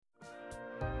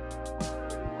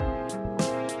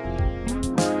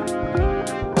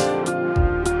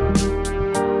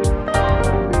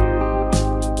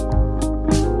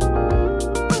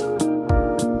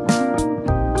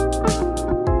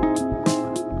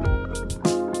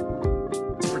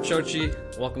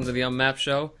Shochi. Welcome to the Unmapped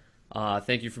Show.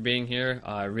 Thank you for being here.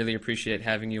 I really appreciate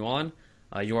having you on.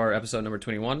 You are episode number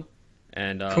 21.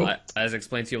 And Cool. as I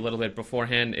explained to you a little bit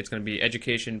beforehand, it's going to be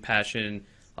education, passion,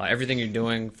 everything you're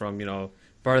doing from,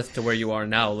 birth to where you are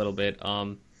now a little bit,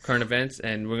 current events,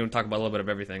 and we're going to talk about a little bit of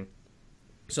everything.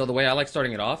 So the way I like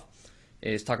starting it off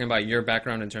is talking about your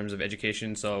background in terms of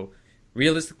education. So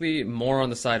realistically, more on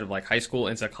the side of like high school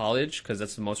into college, because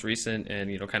that's the most recent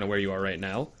and, kind of where you are right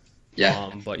now.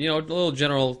 Yeah. But, a little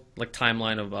general like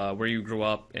timeline of where you grew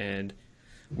up and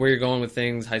where you're going with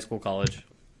things, high school, college.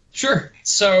 Sure.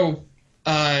 So,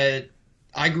 I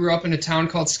grew up in a town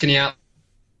called Skaneateles,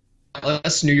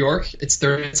 New York. It's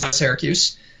 30 minutes out of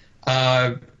Syracuse.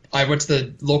 I went to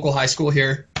the local high school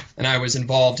here, and I was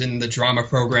involved in the drama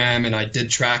program, and I did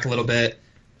track a little bit.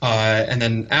 And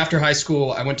then after high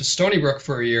school, I went to Stony Brook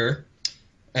for a year,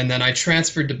 and then I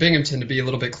transferred to Binghamton to be a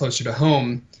little bit closer to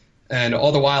home. And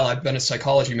all the while, I've been a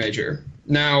psychology major.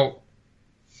 Now,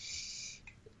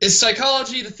 is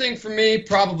psychology the thing for me?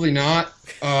 Probably not.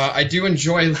 I do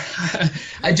enjoy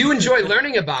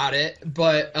learning about it,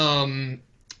 but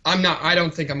I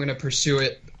don't think I'm going to pursue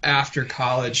it after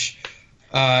college.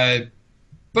 But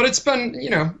it's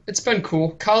been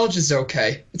cool. College is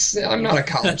okay. I'm not a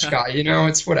college guy,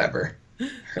 it's whatever.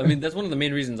 I mean, that's one of the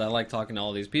main reasons I like talking to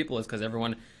all these people is because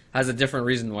everyone has a different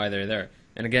reason why they're there.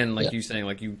 And again, like you saying,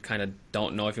 like you kind of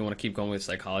don't know if you want to keep going with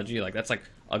psychology. Like that's like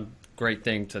a great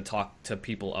thing to talk to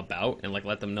people about and like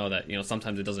let them know that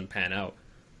sometimes it doesn't pan out.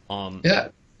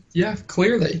 Yeah,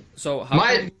 clearly. So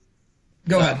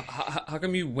go ahead. How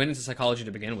come you went into psychology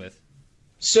to begin with?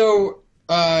 So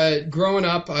growing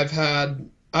up, I've had,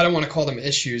 I don't want to call them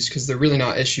issues because they're really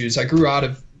not issues. I grew out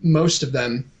of most of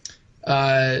them.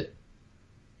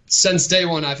 Since day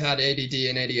one, I've had ADD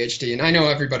and ADHD, and I know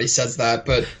everybody says that,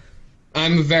 but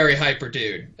I'm a very hyper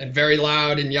dude and very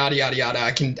loud and yada yada yada.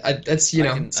 I can attest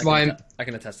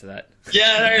to that.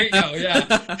 Yeah, there you go.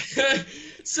 Yeah.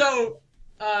 So,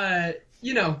 I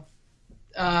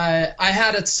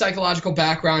had a psychological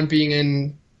background being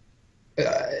in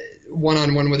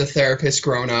one-on-one with a therapist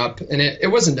growing up, and it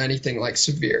wasn't anything like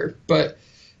severe, but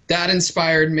that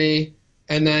inspired me.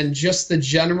 And then just the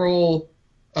general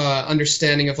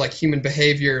understanding of like human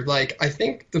behavior. Like I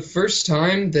think the first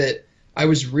time that I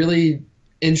was really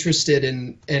interested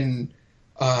in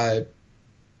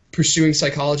pursuing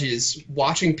psychology is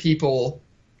watching people,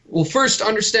 well, first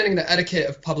understanding the etiquette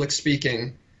of public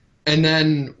speaking, and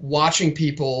then watching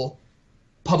people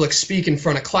public speak in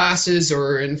front of classes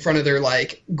or in front of their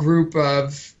like group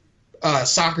of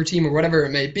soccer team or whatever it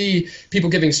may be, people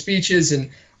giving speeches, and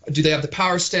do they have the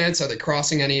power stance? Are they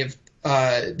crossing any of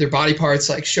their body parts,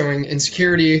 like showing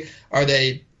insecurity? Are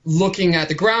they looking at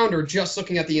the ground or just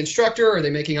looking at the instructor? Are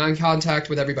they making eye contact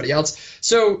with everybody else?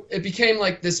 So it became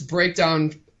like this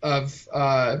breakdown of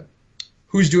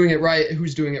who's doing it right,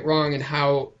 who's doing it wrong, and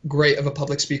how great of a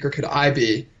public speaker could I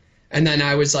be? And then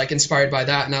I was like inspired by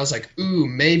that, and I was like, ooh,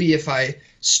 maybe if I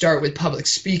start with public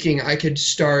speaking, I could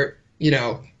start,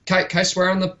 can I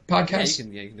swear on the podcast?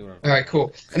 Yeah, you can do it. All right,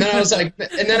 cool. And then I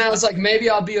was like, maybe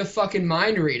I'll be a fucking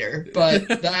mind reader, but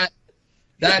that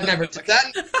never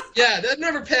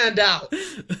panned out.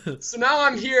 So now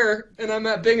I'm here and I'm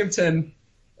at Binghamton,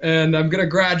 and I'm gonna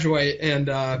graduate, and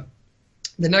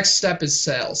the next step is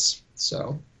sales.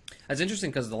 So that's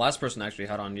interesting because the last person I actually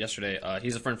had on yesterday,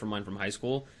 he's a friend from mine from high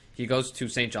school. He goes to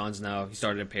St. John's now. He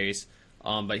started at Pace.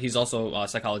 But he's also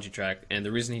psychology track, and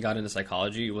the reason he got into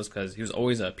psychology was because he was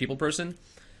always a people person.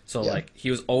 So like he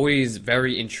was always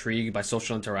very intrigued by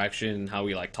social interaction and how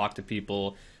we like talked to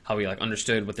people, how we like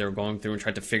understood what they were going through and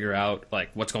tried to figure out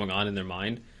like what's going on in their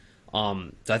mind.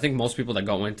 So I think most people that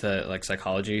go into like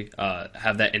psychology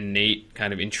have that innate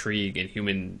kind of intrigue in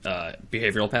human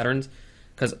behavioral patterns.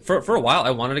 Because for a while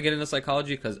I wanted to get into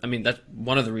psychology because I mean that's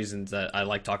one of the reasons that I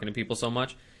like talking to people so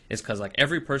much. Is because like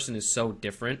every person is so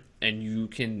different, and you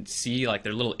can see like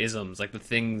their little isms, like the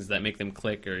things that make them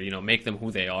click or make them who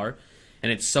they are,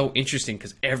 and it's so interesting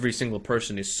because every single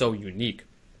person is so unique.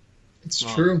 It's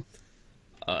true.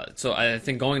 So I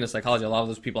think going into psychology, a lot of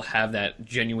those people have that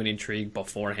genuine intrigue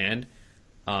beforehand,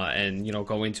 and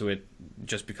go into it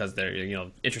just because they're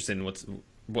interested in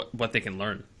what they can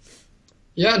learn.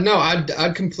 Yeah, no,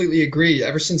 I'd completely agree.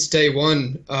 Ever since day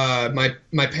one,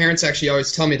 my parents actually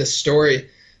always tell me this story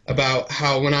about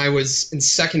how when I was in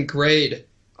second grade,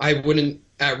 I wouldn't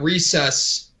at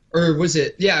recess, or was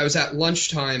it? Yeah, it was at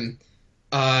lunchtime.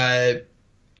 I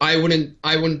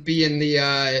wouldn't be in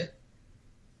the.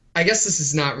 I guess this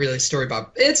is not really a story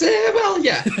about. It's well,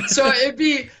 yeah.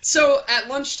 So at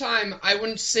lunchtime, I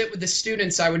wouldn't sit with the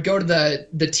students. I would go to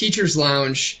the teachers'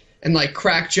 lounge and like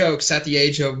crack jokes at the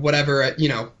age of whatever,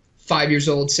 5 years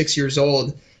old, 6 years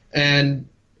old, and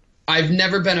I've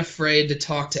never been afraid to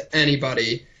talk to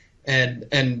anybody. And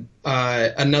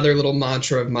another little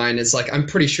mantra of mine is like, I'm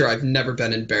pretty sure I've never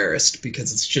been embarrassed,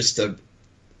 because it's just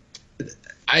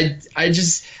I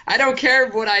don't care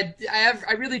what I have.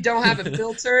 I really don't have a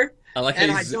filter. I like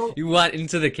and how you went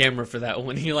into the camera for that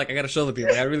one. You're like, I gotta show the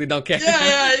people. Like, I really don't care. Yeah.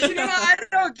 I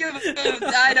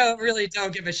really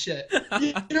don't give a shit.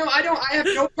 I have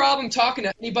no problem talking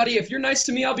to anybody. If you're nice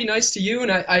to me, I'll be nice to you.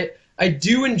 And I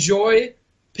do enjoy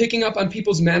picking up on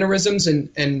people's mannerisms, and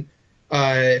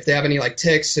if they have any like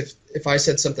tics, if I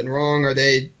said something wrong, or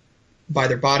they by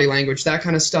their body language, that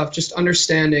kind of stuff. Just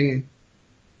understanding,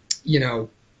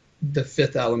 the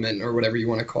fifth element, or whatever you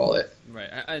want to call it. Right.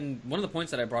 And one of the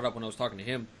points that I brought up when I was talking to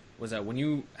him was that when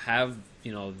you have,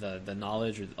 the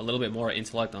knowledge or a little bit more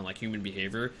intellect on like human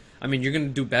behavior, I mean, you're going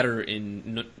to do better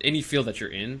in any field that you're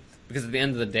in, because at the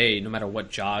end of the day, no matter what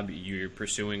job you're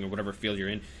pursuing or whatever field you're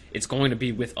in, it's going to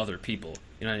be with other people.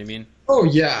 You know what I mean? Oh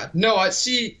yeah. No, I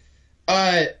see.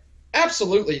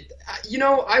 Absolutely.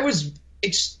 I was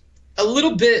a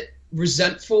little bit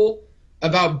resentful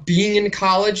about being in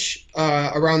college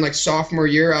around like sophomore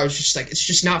year. I was just like, it's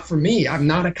just not for me. I'm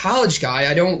not a college guy.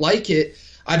 I don't like it.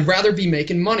 I'd rather be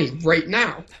making money right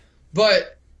now.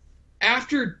 But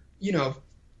after, 2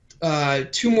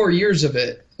 more years of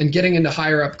it and getting into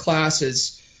higher up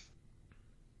classes,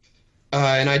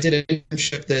 and I did an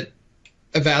internship that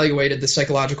evaluated the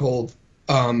psychological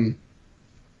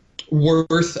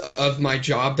worth of my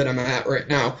job that I'm at right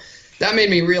now. That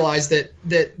made me realize that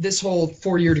this whole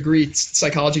 4-year degree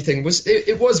psychology thing was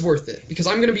worth it, because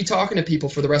I'm going to be talking to people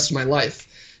for the rest of my life,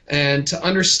 and to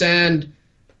understand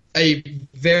a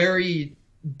very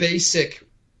basic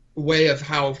way of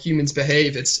how humans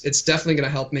behave, it's definitely going to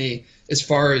help me as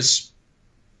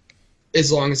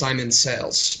long as I'm in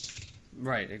sales.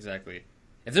 Right, exactly.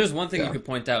 If there's one thing you could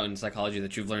point out in psychology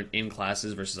that you've learned in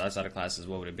classes versus outside of classes,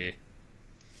 what would it be?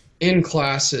 In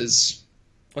classes.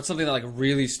 What's something that like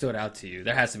really stood out to you?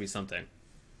 There has to be something.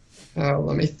 Oh,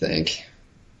 let me think.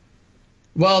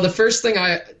 Well,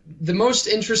 the most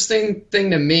interesting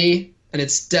thing to me, and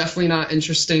it's definitely not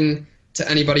interesting to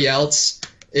anybody else,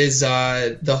 is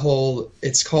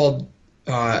it's called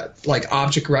like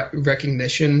object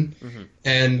recognition. Mm-hmm.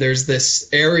 And there's this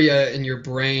area in your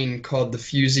brain called the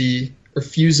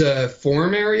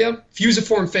fusiform area,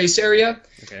 fusiform face area.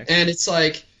 Okay. And it's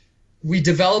like, we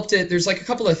developed it. There's like a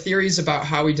couple of theories about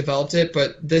how we developed it,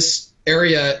 but this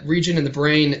region in the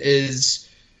brain is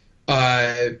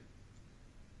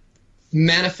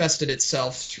manifested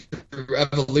itself through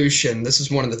evolution. This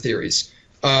is one of the theories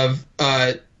of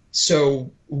so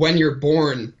when you're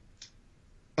born,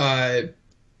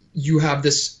 you have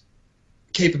this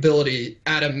capability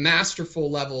at a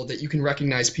masterful level that you can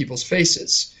recognize people's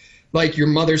faces, like your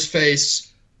mother's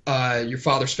face, your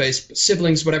father's face,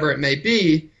 siblings, whatever it may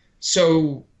be.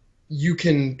 So you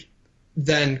can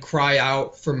then cry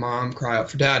out for mom, cry out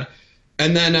for dad.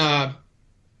 And then,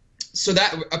 so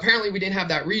that apparently we didn't have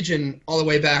that region all the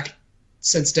way back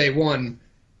since day one.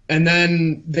 And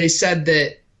then they said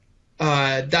that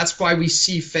that's why we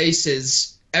see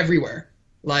faces everywhere.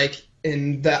 Like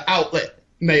in the outlet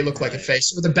may look like a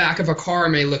face, or the back of a car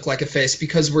may look like a face,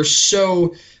 because we're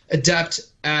so adept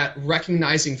at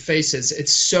recognizing faces.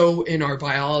 It's so in our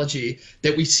biology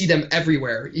that we see them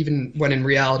everywhere, even when in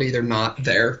reality they're not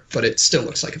there, but it still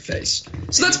looks like a face.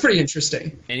 So that's pretty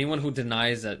interesting. Anyone who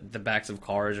denies that the backs of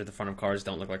cars or the front of cars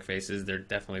don't look like faces, they're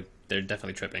definitely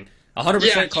tripping.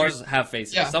 100% cars have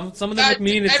faces. Yeah. Some of them look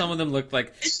mean, and some of them look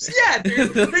like... Yeah,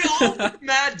 dude. They all look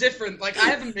mad different. Like, I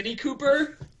have a Mini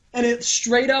Cooper, and it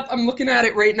straight up, I'm looking at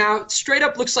it right now, straight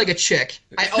up looks like a chick.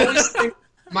 I always think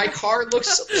my car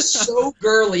looks so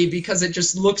girly because it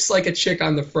just looks like a chick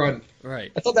on the front.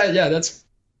 Right. I thought that's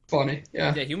funny.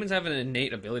 Yeah. Yeah, humans have an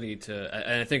innate ability to,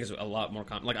 and I think it's a lot more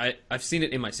common. Like, I've seen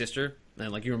it in my sister,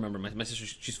 and like you remember, my sister,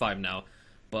 she's 5 now.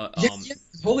 But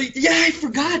I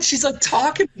forgot. She's like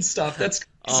talking and stuff. That's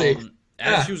crazy.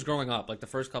 As she was growing up, like the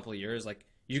first couple of years, like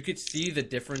you could see the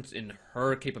difference in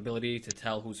her capability to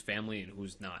tell who's family and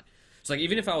who's not. So like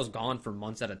even if I was gone for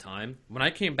months at a time, when I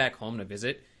came back home to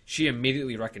visit, she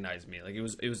immediately recognized me. Like it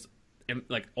was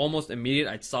like almost immediate.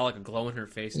 I saw like a glow in her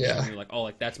face, and she knew like, oh,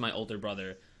 like that's my older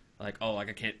brother. Like, oh, like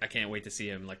I can't wait to see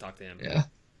him, like talk to him. Yeah,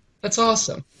 that's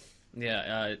awesome.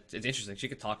 Yeah, it's interesting. She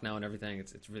could talk now and everything.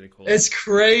 It's really cool. It's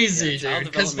crazy, dude.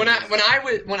 Because when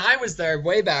I was there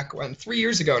way back when, 3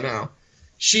 years ago now,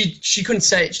 she couldn't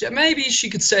say. Maybe she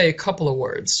could say a couple of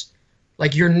words,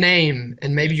 like your name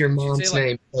and maybe your mom's say, like,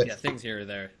 name. But, things here or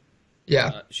there.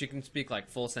 Yeah. She can speak like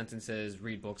full sentences,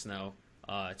 read books now.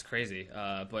 It's crazy.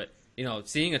 But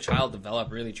seeing a child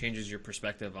develop really changes your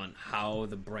perspective on how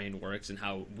the brain works and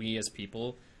how we as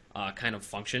people kind of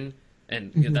function.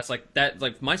 And that's like that.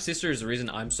 Like my sister is the reason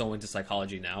I'm so into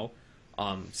psychology now.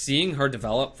 Seeing her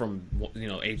develop from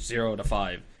age 0 to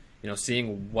 5,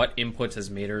 seeing what inputs has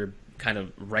made her kind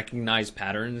of recognize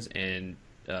patterns and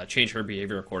change her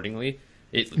behavior accordingly.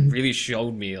 It really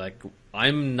showed me like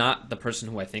I'm not the person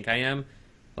who I think I am.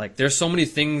 Like there's so many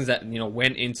things that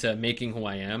went into making who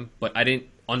I am, but I didn't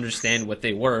understand what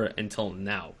they were until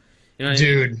now. You know what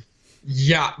Dude, I mean?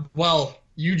 yeah. Well,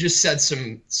 you just said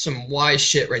some wise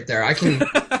shit right there. I can,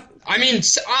 I mean,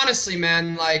 honestly,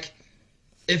 man, like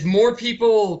if more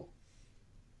people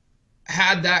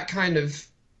had that kind of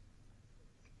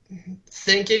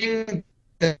thinking,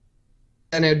 then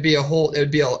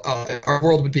our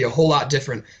world would be a whole lot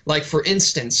different. Like for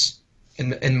instance,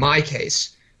 in my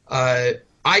case, I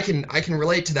can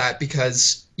relate to that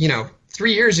because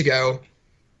 3 years ago,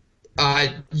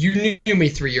 you knew me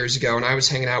 3 years ago, and I was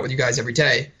hanging out with you guys every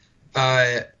day.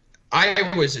 I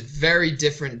was a very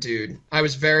different dude. I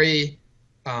was very,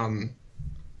 for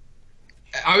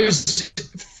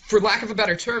lack of a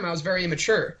better term, I was very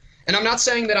immature. And I'm not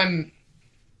saying that I'm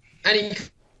any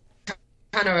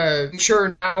kind of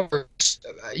mature now or,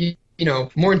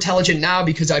 more intelligent now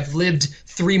because I've lived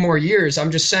 3 more years.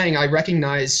 I'm just saying I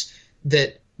recognize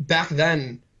that back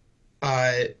then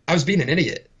I was being an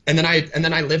idiot. And then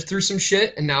I lived through some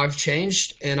shit, and now I've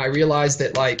changed, and I realized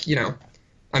that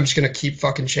I'm just gonna keep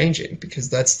fucking changing because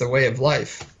that's the way of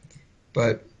life.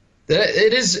 But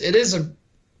it is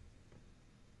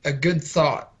a good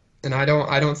thought, and I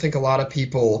don't think a lot of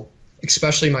people,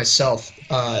 especially myself,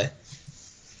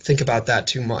 think about that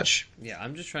too much. Yeah,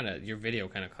 I'm just trying to. Your video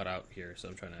kind of cut out here, so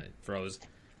I'm trying to froze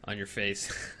on your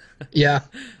face. Yeah.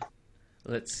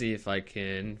 Let's see if I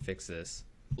can fix this.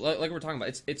 Like we're talking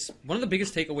about, it's one of the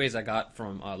biggest takeaways I got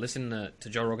from listening to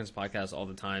Joe Rogan's podcast all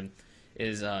the time.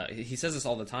 Is he says this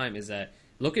all the time? Is that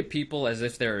look at people as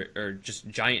if they're just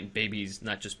giant babies,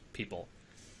 not just people,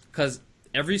 because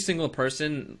every single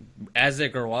person, as they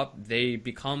grow up, they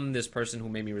become this person who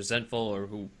may be resentful or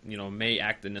who may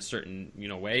act in a certain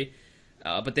way,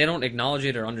 but they don't acknowledge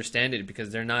it or understand it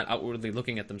because they're not outwardly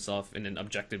looking at themselves in an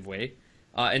objective way.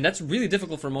 And that's really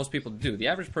difficult for most people to do. The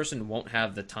average person won't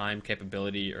have the time,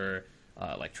 capability, or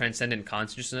transcendent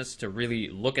consciousness to really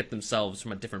look at themselves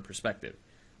from a different perspective.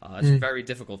 It's very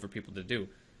difficult for people to do.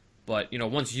 But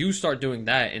once you start doing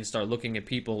that and start looking at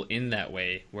people in that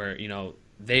way, where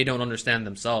they don't understand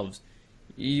themselves,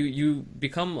 you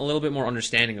become a little bit more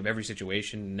understanding of every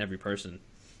situation and every person.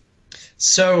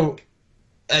 So,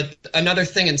 another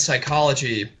thing in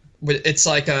psychology, it's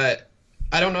like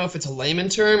I don't know if it's a layman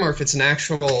term or if it's an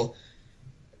actual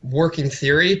working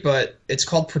theory, but it's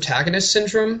called protagonist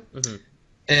syndrome. Mm-hmm.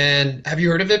 And have you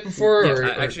heard of it before? Yeah,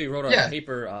 I actually wrote a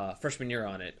paper freshman year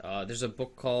on it. There's a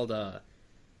book called The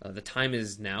Time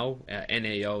Is Now,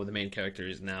 NAO, the main character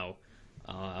is now.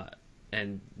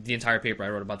 And the entire paper I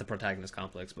wrote about the protagonist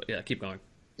complex. But yeah, keep going.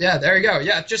 Yeah, there you go.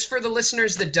 Yeah, just for the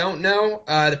listeners that don't know,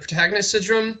 the protagonist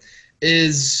syndrome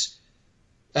is,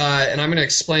 and I'm going to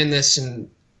explain this in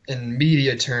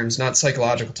media terms, not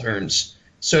psychological terms.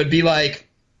 So it'd be like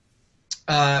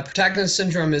protagonist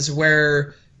syndrome is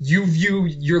where you view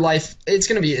your life. It's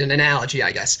going to be an analogy,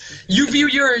 I guess. You view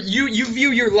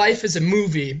your life as a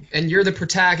movie, and you're the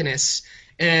protagonist.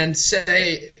 And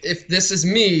say, if this is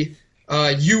me,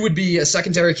 you would be a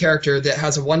secondary character that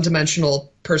has a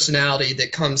one-dimensional personality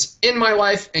that comes in my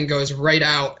life and goes right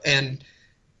out. And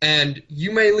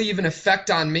you may leave an effect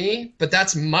on me, but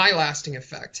that's my lasting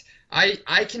effect.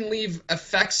 I can leave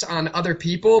effects on other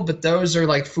people, but those are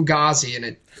like fugazi,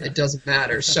 and it doesn't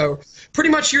matter. So pretty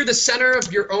much you're the center of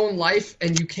your own life,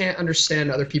 and you can't understand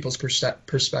other people's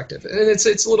perspective. And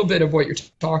it's a little bit of what you're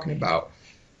talking about.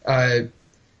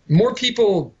 More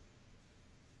people,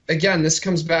 again, this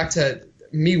comes back to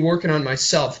me working on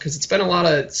myself, because it's been a lot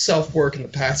of self-work in the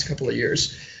past couple of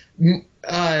years.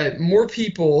 More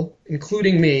people,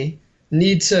 including me,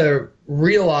 need to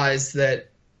realize that,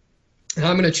 and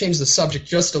I'm going to change the subject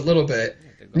just a little bit,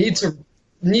 need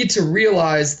to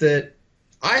realize that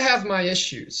I have my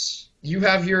issues. You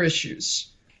have your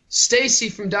issues. Stacy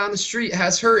from down the street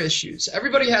has her issues.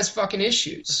 Everybody has fucking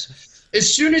issues.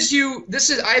 As soon as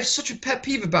I have such a pet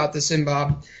peeve about this,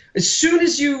 Bob. As soon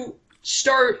as you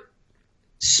start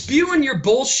spewing your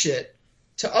bullshit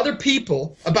to other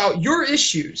people about your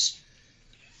issues,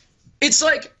 it's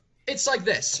like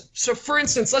this. So, for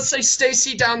instance, let's say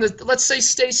Stacy down the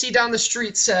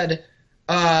street said,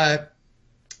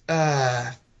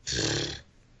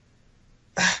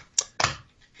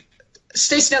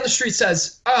 Stacy down the street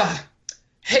says,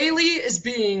 Haley is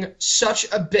being such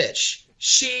a bitch.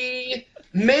 She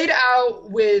made out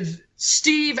with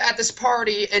Steve at this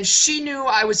party, and she knew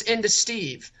I was into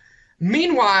Steve.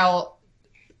 Meanwhile,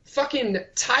 fucking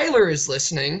Tyler is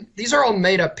listening. These are all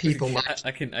made up people, Mike.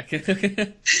 I can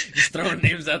just throwing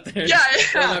names out there. Yeah,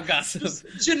 Throwing yeah. out gossip.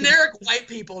 Generic white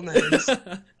people names.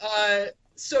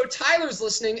 So Tyler's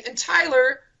listening, and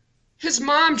Tyler, his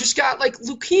mom just got like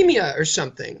leukemia or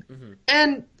something,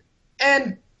 and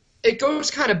it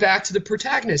goes kind of back to the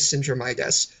protagonist syndrome, I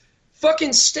guess.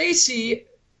 Fucking Stacy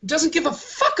doesn't give a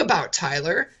fuck about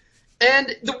Tyler,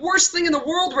 and the worst thing in the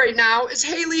world right now is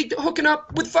Haley hooking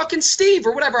up with fucking Steve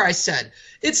or whatever I said.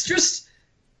 It's just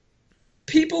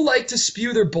people like to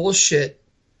spew their bullshit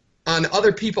on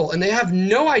other people, and they have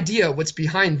no idea what's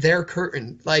behind their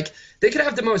curtain. Like, they could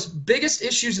have the most biggest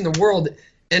issues in the world,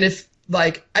 and if,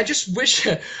 like, I just wish,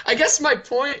 I guess my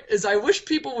point is I wish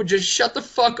people would just shut the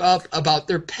fuck up about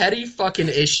their petty fucking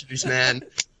issues, man.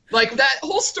 Like, that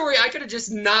whole story, I could have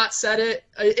just not said it.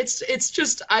 It's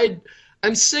just,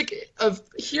 I'm sick of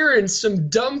hearing some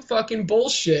dumb fucking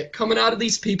bullshit coming out of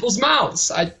these people's mouths.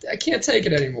 I can't take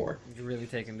it anymore. You're really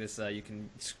taking this. You can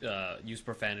use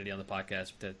profanity on the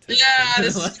podcast. Yeah,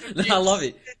 this I love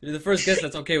it. You're the first guest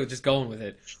that's okay with just going with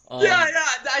it. Yeah.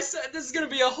 I said this is gonna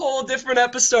be a whole different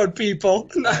episode, people.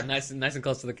 Nice and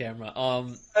close to the camera.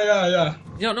 Yeah.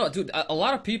 No, dude. A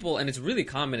lot of people, and it's really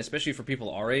common, especially for people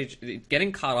our age,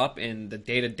 getting caught up in the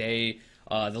day-to-day.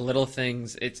 The little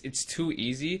things, it's too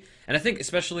easy. And I think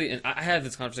especially, and I have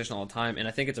this conversation all the time, and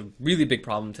I think it's a really big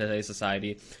problem in today's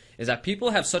society, is that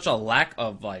people have such a lack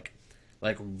of like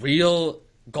real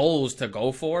goals to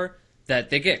go for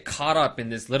that they get caught up in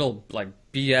this little like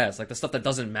BS, like the stuff that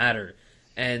doesn't matter.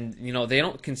 And, they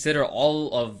don't consider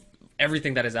all of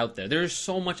everything that is out there. There's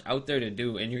so much out there to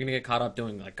do, and you're going to get caught up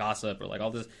doing like gossip or like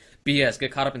all this BS,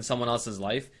 get caught up in someone else's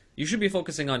life. You should be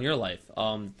focusing on your life.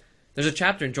 There's a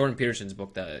chapter in Jordan Peterson's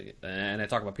book and I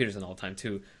talk about Peterson all the time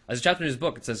too. There's a chapter in his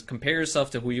book. It says, "Compare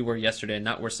yourself to who you were yesterday, and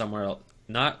not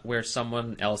where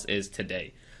someone else is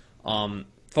today."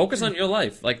 Focus on your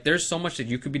life. Like, there's so much that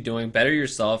you could be doing. Better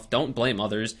yourself. Don't blame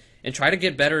others, and try to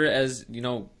get better as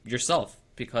yourself.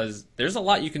 Because there's a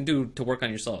lot you can do to work on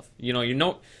yourself.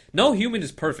 No human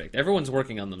is perfect. Everyone's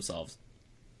working on themselves.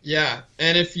 Yeah,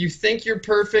 and if you think you're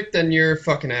perfect, then you're a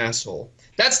fucking asshole.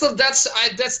 That's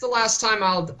the last time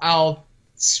I'll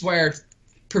swear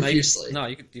profusely. No,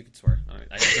 you could swear.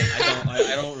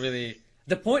 I don't really.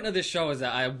 The point of this show is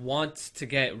that I want to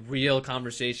get real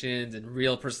conversations and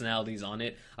real personalities on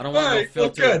it. I don't want no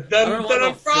filter. Well, good. Then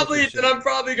I'm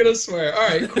probably gonna swear. All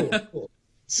right, cool.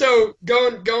 So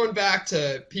going back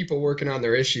to people working on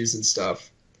their issues and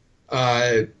stuff,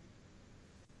 I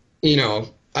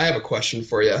have a question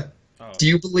for you. Oh. Do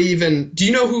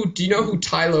you know who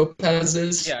Tai Lopez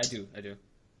is? Yeah, I do.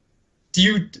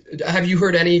 Have you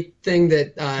heard anything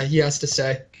that he has to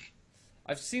say?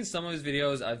 I've seen some of his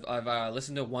videos. I've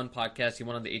listened to one podcast. He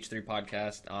went on the H3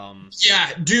 podcast.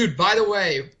 Yeah, dude, by the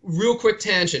way, real quick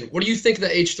tangent. What do you think of the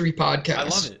H3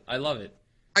 podcast? I love it.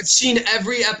 I've seen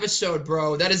every episode,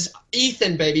 bro. That is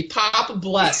Ethan, baby. Papa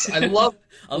Bless. I love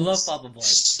Papa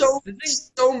Bless.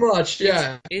 So much,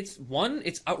 yeah. It's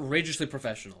outrageously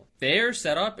professional. Their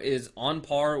setup is on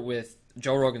par with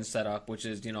Joe Rogan's setup, which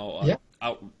is, the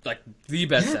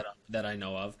best setup that I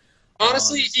know of.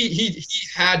 Honestly, he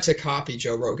had to copy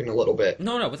Joe Rogan a little bit.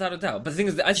 No, without a doubt. But the thing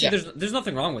is, I see there's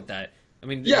nothing wrong with that. I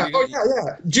mean, yeah,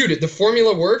 dude, the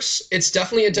formula works. It's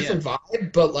definitely a different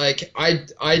vibe, but like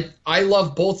I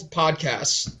love both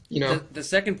podcasts. The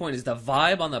second point is the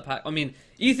vibe on the I mean,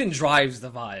 Ethan drives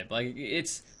the vibe. Like,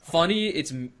 it's funny,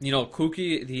 it's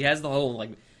kooky. He has the whole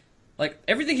like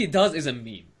everything he does is a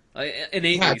meme.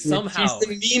 Innately, somehow.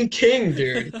 He's the meme king,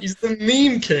 dude. He's the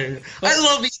meme king. I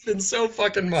love Ethan so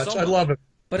fucking much. I love him.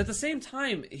 But at the same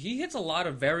time, he hits a lot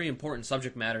of very important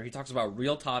subject matter. He talks about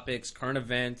real topics, current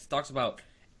events, talks about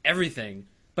everything.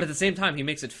 But at the same time, he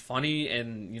makes it funny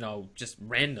and, just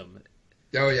random.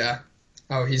 Oh, yeah.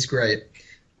 Oh, he's great.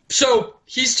 So,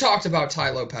 he's talked about Tai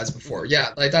Lopez before.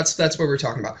 Yeah, like that's what we're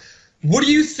talking about. What do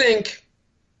you think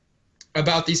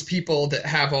about these people that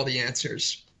have all the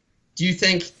answers? Do you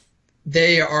think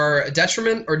they are a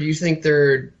detriment, or do you think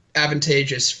they're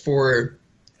advantageous for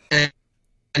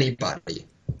anybody?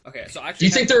 Okay, so actually, do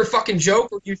you think they're a fucking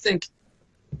joke, or do you think?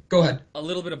 Go ahead. A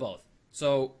little bit of both.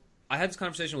 So I had this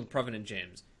conversation with Previn and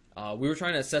James. We were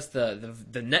trying to assess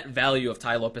the net value of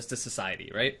Tai Lopez to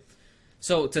society, right?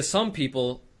 So to some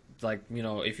people, like,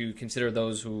 if you consider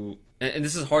those who, and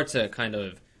this is hard to kind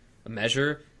of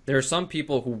measure, there are some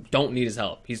people who don't need his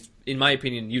help. He's, in my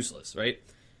opinion, useless, right?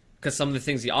 Because some of the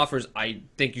things he offers, I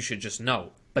think you should just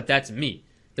know. But that's me.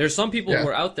 There's some people Yeah. who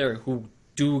are out there who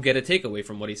do get a takeaway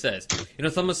from what he says.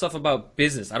 Some of the stuff about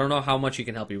business. I don't know how much he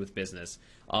can help you with business.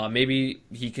 Maybe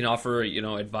he can offer,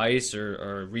 advice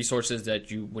or resources that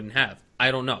you wouldn't have.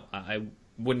 I don't know. I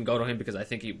wouldn't go to him because I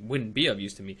think he wouldn't be of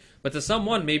use to me. But to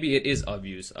someone, maybe it is of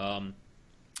use. Another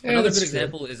that's good true.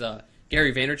 example is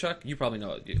Gary Vaynerchuk. You probably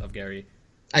know of Gary.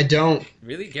 I don't.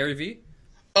 Really? Gary V?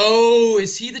 Oh,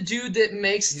 is he the dude that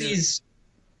makes He's a- these?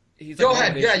 He's Go like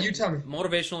ahead. Yeah, motivational- you tell me.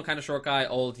 Motivational kind of short guy,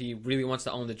 old. He really wants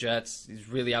to own the Jets. He's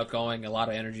really outgoing, a lot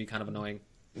of energy, kind of annoying.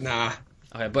 Nah.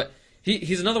 Okay, but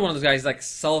he's another one of those guys. He's like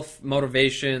self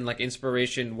motivation, like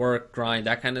inspiration, work, grind,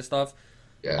 that kind of stuff.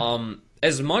 Yeah.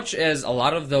 As much as a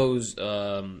lot of those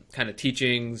kind of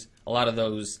teachings, a lot of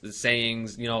those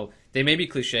sayings, they may be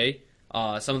cliche.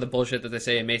 Some of the bullshit that they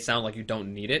say, it may sound like you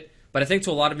don't need it, but I think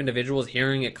to a lot of individuals,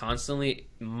 hearing it constantly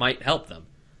might help them.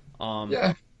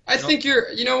 Yeah. I think you're.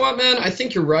 You know what, man? I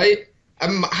think you're right.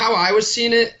 How I was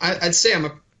seeing it, I'd say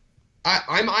I'm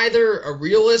either a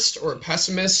realist or a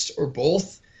pessimist or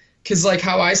both. Because like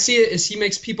how I see it is he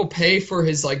makes people pay for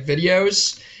his like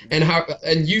videos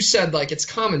and you said like it's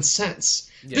common sense.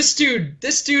 Yeah. This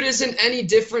dude isn't any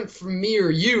different from me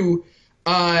or you.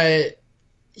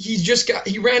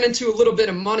 He ran into a little bit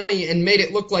of money and made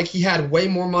it look like he had way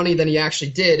more money than he actually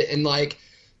did, and like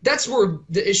that's where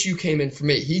the issue came in for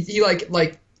me. He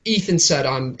like Ethan said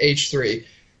on H3,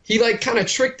 he like kind of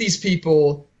tricked these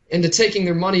people into taking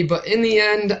their money, but in the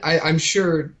end, I'm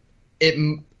sure it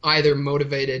either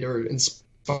motivated or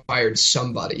inspired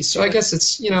somebody. So I guess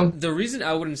it's The reason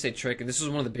I wouldn't say trick, and this was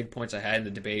one of the big points I had in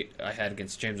the debate I had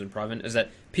against James and Pravin, is that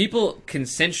people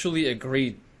consensually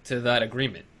agreed to that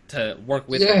agreement, to work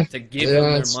with them, to give them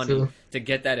their that's money, true. to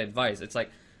get that advice. It's like,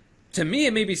 to me,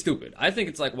 it may be stupid. I think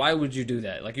it's like, why would you do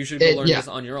that? Like, you should go learn this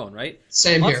on your own, right?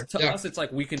 Same here. To us, it's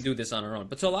like, we can do this on our own.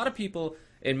 But to a lot of people,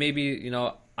 it may be,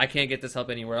 I can't get this help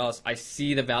anywhere else. I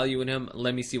see the value in him.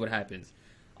 Let me see what happens.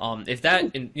 If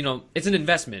that, it's an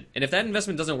investment. And if that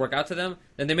investment doesn't work out to them,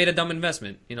 then they made a dumb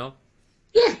investment, Yeah.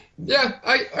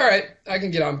 All right. I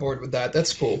can get on board with that.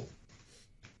 That's cool.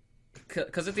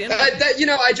 Because at the end of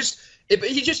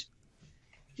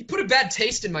he put a bad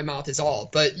taste in my mouth is all.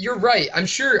 But you're right. I'm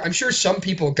sure some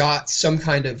people got some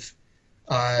kind of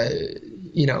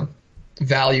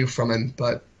value from him,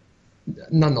 but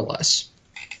nonetheless.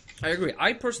 I agree.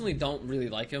 I personally don't really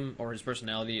like him or his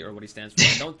personality or what he stands for.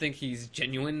 I don't think he's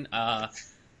genuine.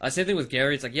 Same thing with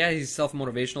Gary. It's like, yeah, he's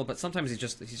self-motivational, but sometimes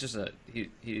he's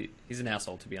an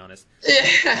asshole, to be honest.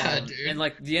 Yeah, dude. And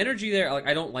like the energy there, like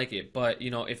I don't like it. But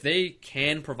if they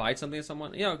can provide something to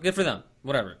someone, good for them.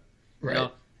 Whatever. Right.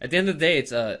 At the end of the day,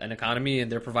 it's an economy,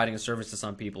 and they're providing a service to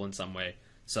some people in some way.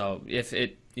 So if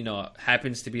it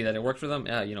happens to be that it works for them,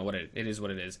 it is what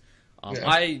it is.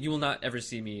 You will not ever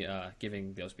see me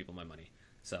giving those people my money.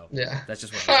 So yeah, that's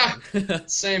just what I'm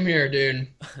Same here, dude.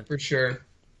 For sure.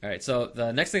 All right, so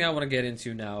the next thing I want to get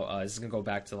into now is going to go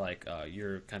back to like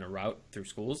your kind of route through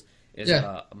schools. Is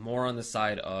more on the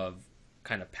side of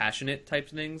kind of passionate type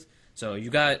things. So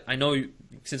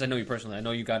since I know you personally, I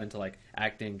know you got into like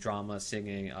acting, drama,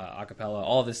 singing, a cappella,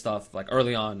 all this stuff like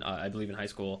early on, I believe in high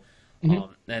school. And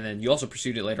then you also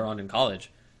pursued it later on in college.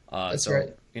 That's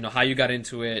right. How you got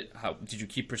into it, how did you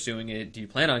keep pursuing it? Do you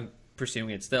plan on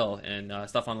pursuing it still? And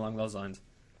stuff along those lines.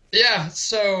 Yeah,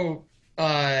 so,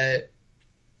 I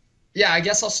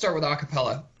guess I'll start with a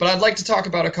cappella. But I'd like to talk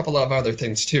about a couple of other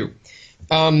things, too.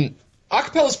 A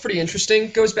cappella is pretty interesting.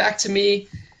 Goes back to me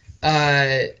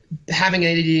having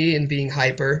ADD and being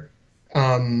hyper.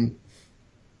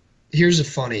 Here's a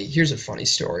funny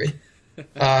story.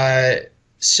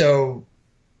 So,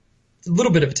 a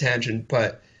little bit of a tangent,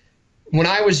 but when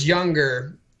I was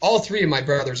younger, all three of my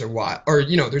brothers are wild. Or,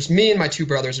 there's me and my two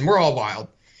brothers, and we're all wild.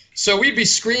 So we'd be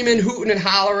screaming, hooting, and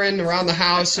hollering around the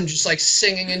house and just, like,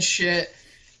 singing and shit.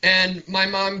 And my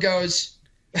mom's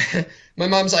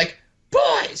like,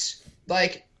 boys,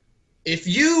 like,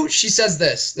 she says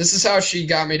this is how she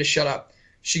got me to shut up.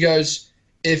 She goes,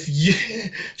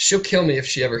 she'll kill me if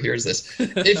she ever hears this.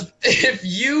 If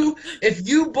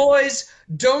you boys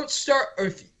don't start,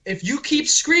 or if you keep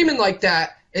screaming like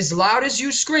that, as loud as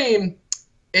you scream,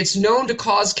 it's known to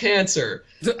cause cancer.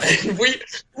 And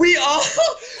we all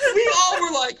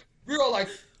were like,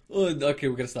 Oh, okay,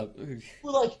 we're gonna stop.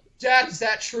 we're like, Dad, is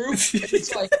that true? And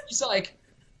he's like,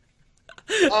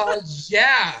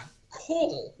 yeah,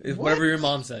 cool. It's What? whatever your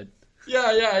mom said.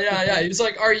 Yeah. He was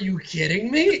like, are you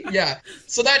kidding me? Yeah.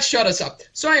 So that shut us up.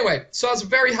 So anyway, I was a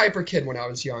very hyper kid when I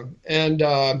was young, and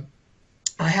I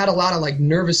had a lot of like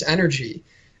nervous energy,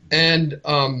 and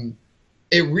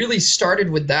it really started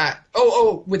with that.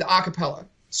 With acapella.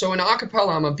 So in acapella,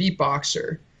 I'm a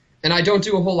beatboxer, and I don't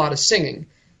do a whole lot of singing.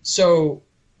 So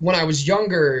when I was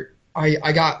younger,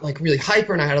 I got like really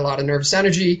hyper and I had a lot of nervous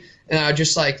energy, and I would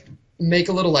just like make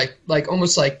a little like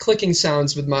almost like clicking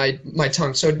sounds with my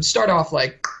tongue. So it'd start off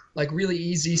like really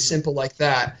easy, simple like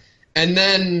that, and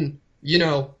then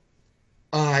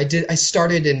I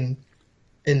started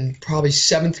in probably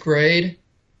seventh grade.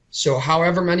 So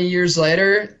however many years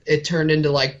later, it turned into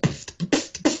like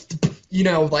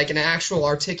like an actual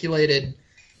articulated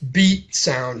beat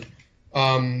sound.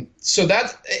 So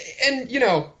that's and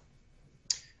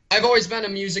I've always been a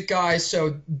music guy,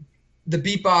 so the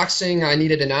beatboxing, I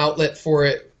needed an outlet for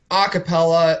it.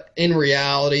 Acapella, in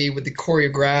reality, with the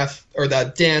choreograph or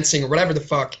the dancing or whatever the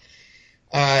fuck,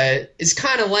 is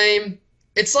kind of lame.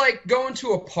 It's like going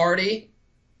to a party.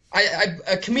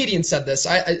 A comedian said this.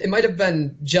 It might have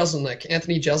been Jeselnik,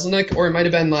 Anthony Jeselnik, or it might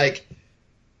have been like.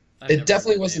 It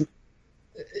definitely wasn't.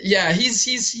 Yeah,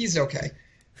 he's okay,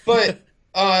 but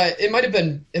it might have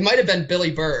been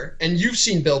Billy Burr, and you've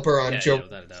seen Bill Burr on Joe.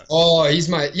 Without a doubt. Oh, he's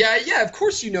my yeah. Of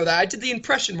course you know that. I did the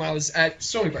impression when I was at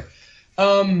Stony Brook.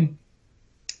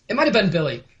 It might have been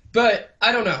Billy, but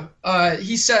I don't know.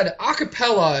 He said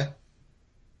acapella.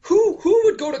 Who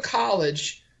would go to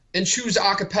college and choose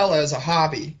acapella as a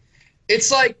hobby? It's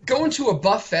like going to a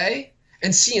buffet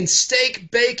and seeing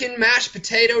steak, bacon, mashed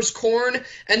potatoes, corn,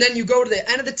 and then you go to the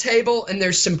end of the table and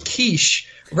there's some quiche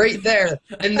right there.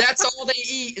 And that's all they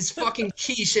eat is fucking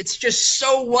quiche. It's just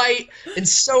so white and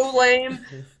so lame.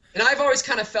 And I've always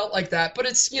kind of felt like that. But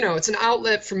it's, it's an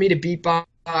outlet for me to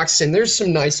beatbox, and there's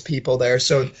some nice people there.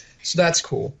 So that's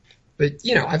cool. But,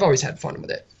 I've always had fun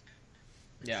with it.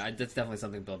 Yeah, that's definitely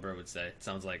something Bill Burr would say. It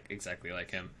sounds like exactly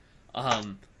like him.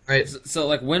 Right. So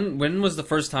like, when was the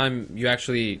first time you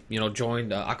actually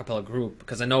joined a acapella group?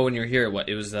 Because I know when you're here,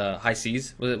 it was High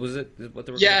Seas? Was it what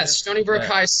they were? Yeah, Stony Brook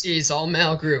High Seas, all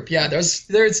male group. Yeah,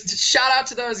 there's shout out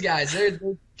to those guys. They're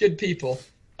good people.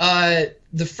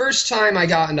 The first time I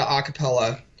got into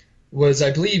acapella was,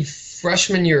 I believe,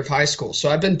 freshman year of high school.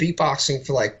 So I've been beatboxing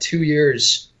for like 2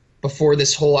 years before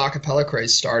this whole acapella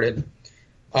craze started.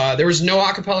 There was no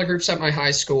acapella groups at my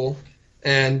high school,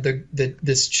 and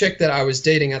this chick that I was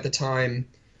dating at the time,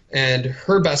 and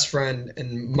her best friend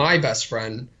and my best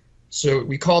friend, so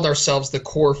we called ourselves the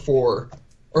Core Four,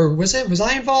 or was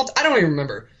I involved? I don't even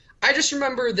remember. I just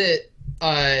remember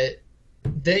that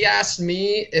they asked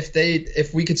me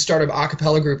if we could start an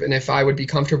acapella group and if I would be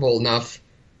comfortable enough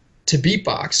to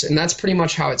beatbox, and that's pretty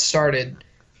much how it started.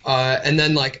 And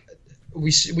then like we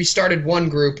started one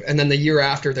group, and then the year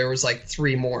after there was like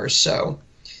 3 more. So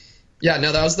yeah,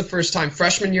 no, that was the first time,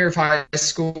 freshman year of high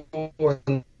school,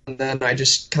 and then I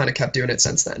just kind of kept doing it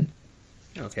since then.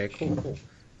 Okay, cool.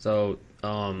 So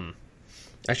I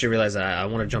actually realized that I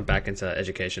want to jump back into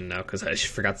education now because I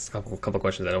forgot a couple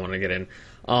questions that I want to get in.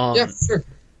 Yeah, sure.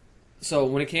 So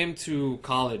when it came to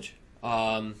college,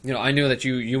 I knew that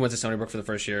you went to Stony Brook for the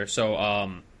first year.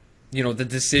 So the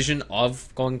decision of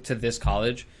going to this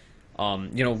college,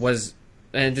 was,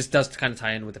 and this does kind of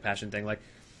tie in with the passion thing. Like,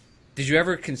 did you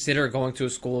ever consider going to a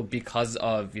school because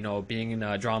of being in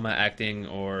a drama, acting,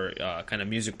 or kind of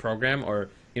music program, or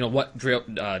what drove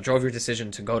your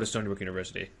decision to go to Stony Brook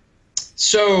University?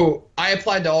 So I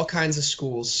applied to all kinds of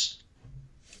schools.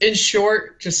 In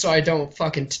short, just so I don't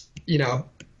fucking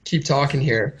keep talking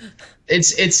here,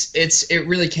 it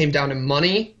really came down to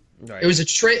money. Right. It was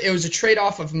a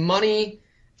trade-off of money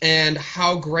and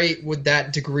how great would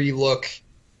that degree look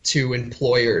to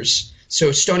employers.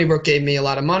 So Stony Brook gave me a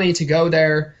lot of money to go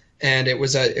there, and it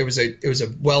was a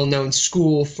well-known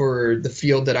school for the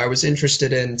field that I was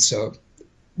interested in. So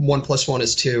 1 + 1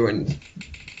 is 2, and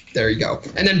there you go.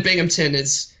 And then Binghamton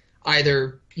is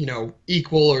either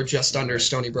equal or just under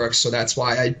Stony Brook, so that's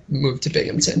why I moved to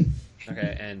Binghamton.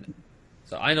 Okay, and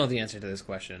so I know the answer to this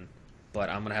question, but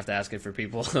I'm gonna have to ask it for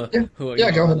people who go on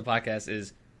ahead. the podcast.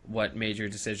 Is what made your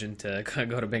decision to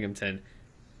go to Binghamton?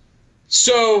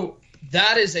 So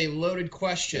that is a loaded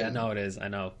question. Yeah, no, it is. I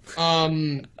know.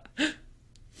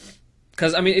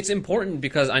 Because I mean, it's important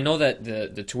because I know that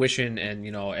the tuition and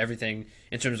everything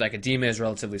in terms of academia is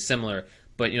relatively similar.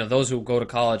 But those who go to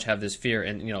college have this fear,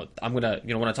 and I'm gonna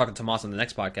when I talk to Tomas on the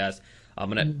next podcast, I'm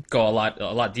gonna go a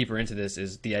lot deeper into this.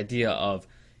 Is the idea of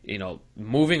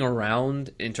moving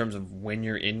around in terms of when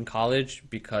you're in college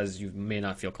because you may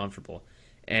not feel comfortable.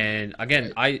 And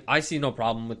again, I see no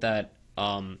problem with that.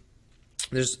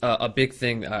 There's a big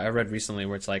thing I read recently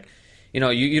where it's like,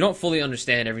 you don't fully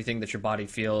understand everything that your body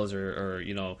feels or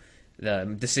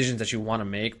the decisions that you want to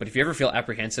make. But if you ever feel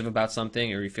apprehensive about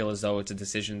something, or you feel as though it's a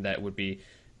decision that would be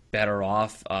better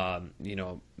off,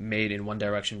 made in one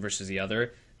direction versus the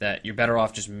other, that you're better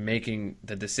off just making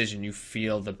the decision you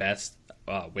feel the best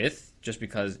with, just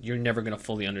because you're never going to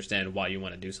fully understand why you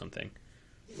want to do something.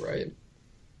 Right.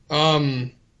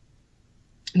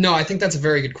 No, I think that's a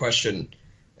very good question.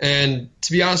 And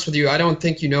to be honest with you, I don't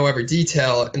think you know every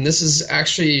detail. And this is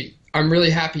actually, I'm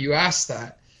really happy you asked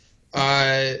that.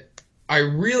 I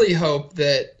really hope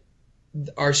that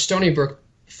our Stony Brook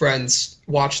friends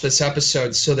watch this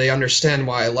episode so they understand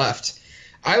why I left.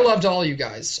 I loved all you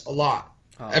guys a lot.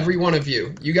 Every one of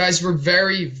you. You guys were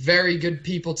very, very good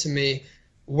people to me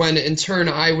when, in turn,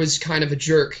 I was kind of a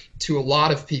jerk to a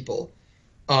lot of people.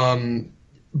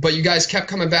 But you guys kept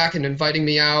coming back and inviting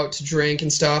me out to drink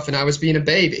and stuff, and I was being a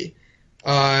baby.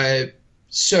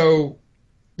 So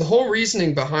the whole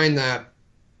reasoning behind that,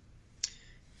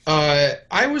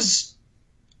 I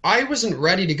wasn't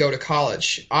ready to go to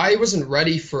college. I wasn't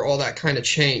ready for all that kind of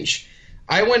change.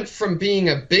 I went from being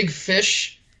a big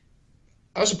fish.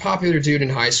 I was a popular dude in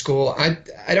high school. I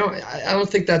don't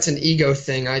think that's an ego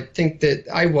thing. I think that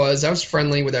I was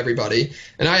friendly with everybody,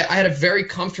 and I had a very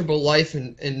comfortable life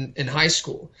in high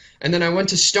school. And then I went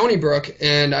to Stony Brook,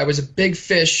 and I was a big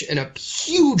fish in a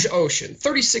huge ocean,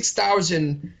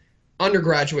 36,000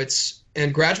 undergraduates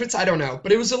and graduates. I don't know,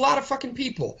 but it was a lot of fucking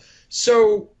people.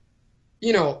 So,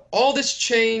 you know, all this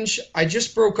change. I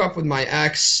just broke up with my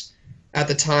ex at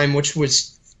the time, which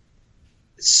was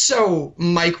so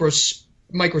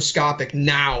microscopic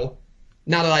now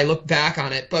that I look back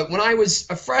on it. But when I was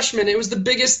a freshman, it was the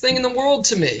biggest thing in the world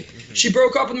to me. Mm-hmm. She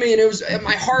broke up with me, and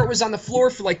my heart was on the floor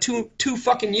for like two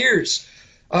fucking years,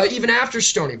 even after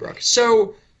Stony Brook.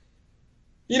 So,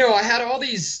 you know, I had all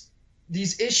these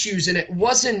issues, and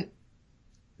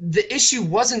the issue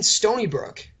wasn't Stony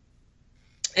Brook,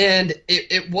 and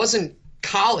it wasn't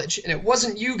college, and it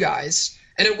wasn't you guys,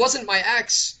 and it wasn't my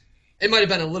ex. It might have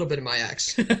been a little bit of my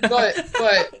ex,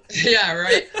 but yeah,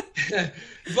 right.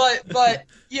 but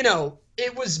you know,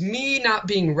 it was me not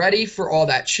being ready for all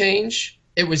that change.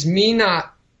 It was me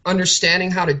not understanding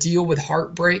how to deal with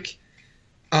heartbreak.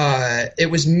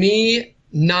 It was me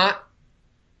not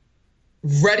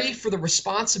ready for the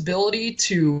responsibility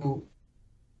to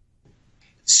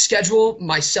schedule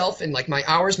myself and like my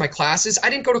hours, my classes.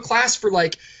 I didn't go to class for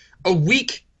like a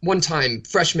week one time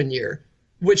freshman year,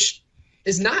 which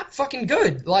is not fucking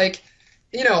good. Like,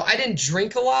 you know, I didn't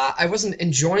drink a lot. I wasn't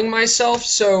enjoying myself.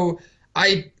 So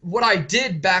what I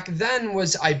did back then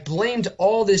was I blamed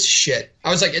all this shit. I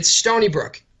was like, it's Stony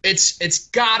Brook. It's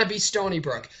gotta be Stony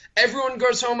Brook. Everyone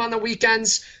goes home on the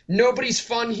weekends. Nobody's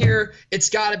fun here. It's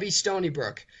gotta be Stony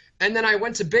Brook. And then I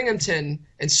went to Binghamton,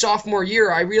 and sophomore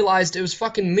year, I realized it was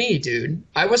fucking me, dude.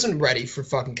 I wasn't ready for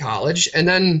fucking college. And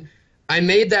then I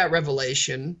made that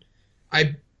revelation.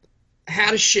 I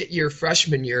had a shit year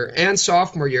freshman year and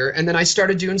sophomore year, and then I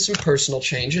started doing some personal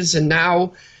changes, and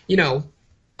now, you know,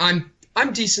 I'm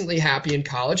decently happy in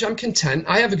college. I'm content.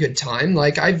 I have a good time.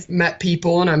 Like, I've met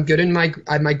people, and I'm good in my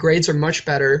grades are much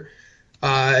better.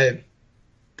 And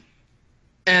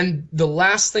the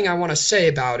last thing I want to say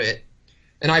about it,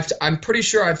 and I'm pretty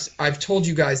sure I've told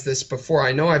you guys this before.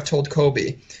 I know I've told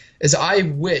Kobe, is I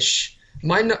wish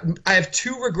I have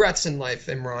two regrets in life,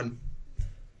 Imran.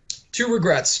 Two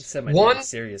regrets. One,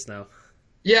 serious now.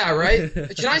 Yeah, right?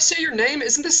 Can I say your name?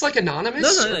 Isn't this like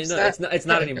anonymous? No. It's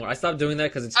not anymore. I stopped doing that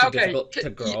because it's too difficult to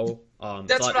grow.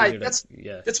 That's what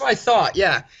I thought.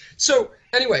 Yeah. So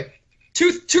anyway,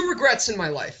 two regrets in my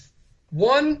life.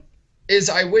 One is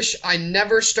I wish I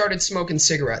never started smoking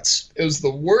cigarettes. It was the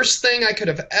worst thing I could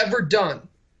have ever done.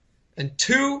 And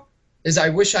two is I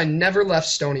wish I never left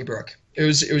Stony Brook. It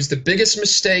was the biggest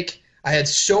mistake. I had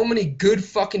so many good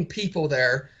fucking people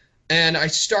there. And I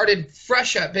started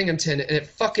fresh at Binghamton, and it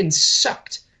fucking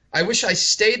sucked. I wish I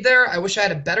stayed there. I wish I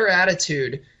had a better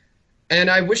attitude. And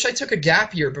I wish I took a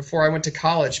gap year before I went to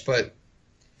college. But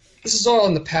this is all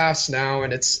in the past now,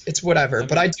 and it's whatever.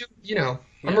 But I do, you know,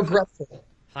 I'm regretful.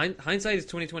 Hindsight is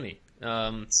 20/20.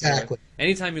 Exactly.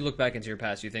 Anytime you look back into your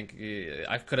past, you think,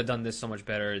 I could have done this so much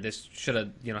better. This should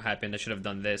have, happened. I should have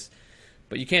done this.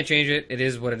 But you can't change it. It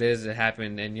is what it is. It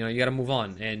happened, and you got to move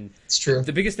on. And it's true.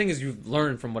 The biggest thing is you've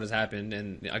learned from what has happened.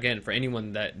 And again, for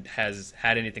anyone that has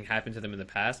had anything happen to them in the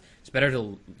past, it's better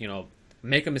to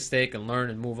make a mistake and learn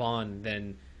and move on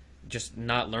than just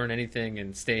not learn anything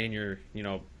and stay in your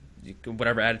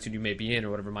whatever attitude you may be in or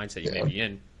whatever mindset you may be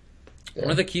in. Yeah.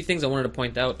 One of the key things I wanted to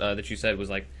point out that you said was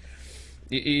like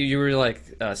you were like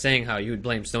saying how you would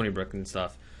blame Stony Brook and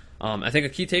stuff. I think a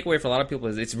key takeaway for a lot of people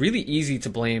is it's really easy to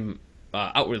blame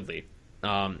outwardly,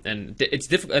 and it's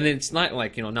difficult. And it's not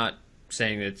like not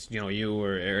saying it's you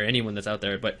or anyone that's out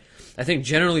there, but I think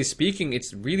generally speaking,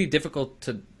 it's really difficult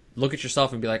to look at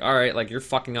yourself and be like, all right, like you're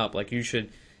fucking up, like you should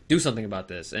do something about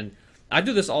this. And I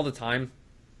do this all the time.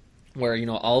 where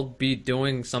I'll be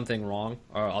doing something wrong,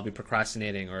 or I'll be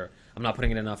procrastinating, or I'm not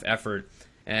putting in enough effort,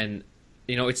 and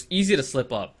it's easy to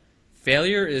slip up.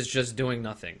 Failure is just doing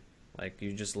nothing. Like,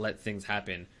 you just let things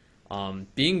happen.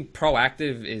 Being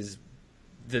proactive is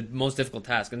the most difficult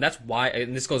task, and that's why.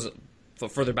 And this goes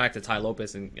further back to Tai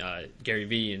Lopez and Gary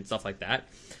Vee and stuff like that,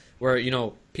 where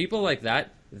people like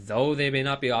that, though they may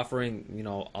not be offering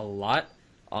a lot,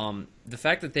 the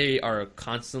fact that they are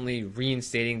constantly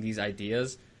reinstating these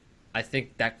ideas, I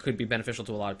think that could be beneficial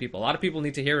to a lot of people. A lot of people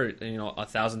need to hear it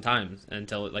 1,000 times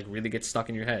until it really gets stuck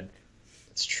in your head.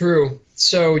 It's true.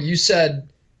 So you said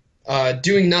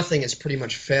doing nothing is pretty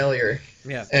much failure.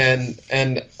 Yeah. And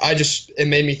it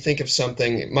made me think of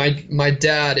something. My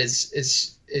dad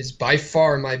is by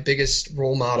far my biggest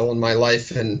role model in my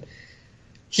life, and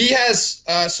he has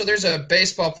so there's a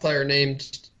baseball player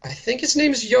named, I think his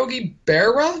name is Yogi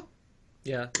Berra.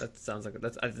 Yeah, that sounds like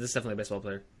this is definitely a baseball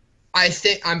player.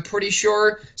 I'm pretty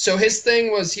sure. So his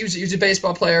thing was he was a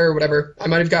baseball player or whatever. I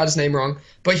might have got his name wrong,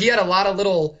 but he had a lot of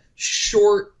little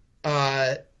short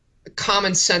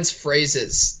common sense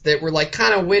phrases that were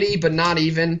kind of witty but not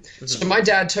even. Mm-hmm. So my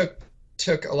dad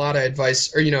took a lot of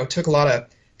advice, or took a lot of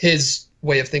his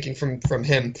way of thinking from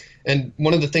him. And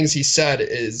one of the things he said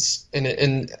is, and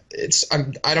it's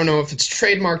I don't know if it's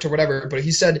trademarked or whatever, but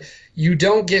he said, you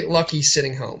don't get lucky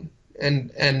sitting home.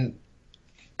 And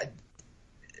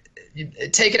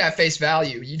take it at face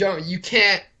value. You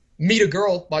can't meet a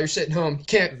girl while you're sitting home. You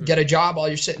can't get a job while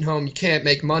you're sitting home. You can't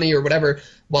make money or whatever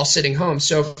while sitting home.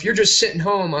 So if you're just sitting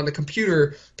home on the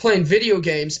computer playing video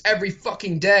games every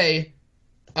fucking day,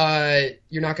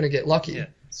 you're not going to get lucky. Yeah.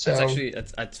 So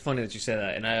it's funny that you say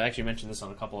that, and I actually mentioned this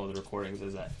on a couple of the recordings,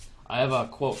 is that I have a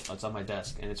quote that's on my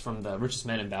desk, and it's from The Richest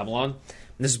Man in Babylon.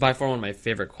 And this is by far one of my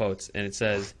favorite quotes, and it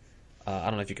says, I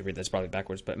don't know if you can read this, probably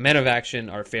backwards, but men of action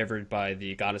are favored by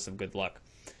the goddess of good luck.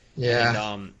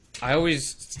 Yeah. And I always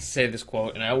say this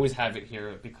quote, and I always have it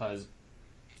here because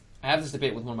I have this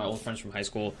debate with one of my old friends from high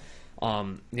school.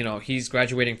 He's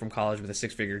graduating from college with a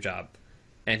 6-figure job,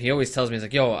 and he always tells me, he's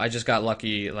like, yo, I just got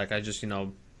lucky, like I just,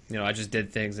 I just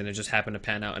did things and it just happened to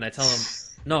pan out. And I tell him,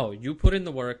 no, you put in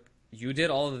the work, you did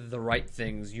all of the right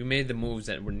things, you made the moves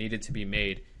that were needed to be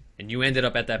made, and you ended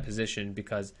up at that position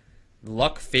because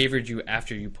luck favored you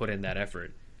after you put in that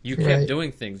effort. You kept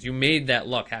doing things. You made that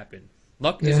luck happen.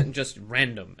 Luck isn't just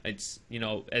random. It's,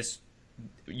 as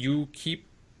you keep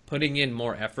putting in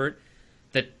more effort,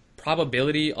 the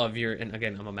probability of your, and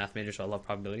again, I'm a math major, so I love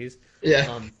probabilities.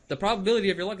 Yeah. The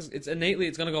probability of your luck it's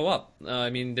going to go up.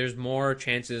 There's more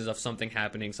chances of something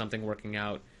happening, something working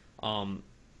out, and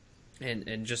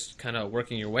just kind of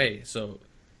working your way. So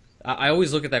I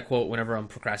always look at that quote whenever I'm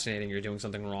procrastinating or doing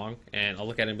something wrong, and I'll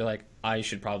look at it and be like, I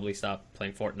should probably stop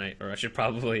playing Fortnite, or I should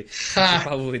probably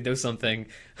do something.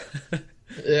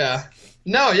 Yeah.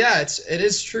 No, yeah, it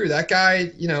is true. That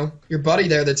guy, your buddy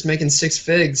there that's making 6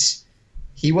 figs,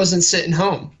 he wasn't sitting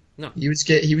home. No. He was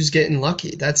getting lucky.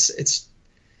 He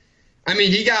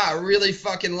got really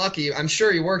fucking lucky. I'm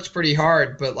sure he worked pretty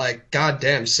hard, but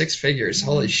goddamn, 6 figures.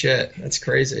 Holy shit. That's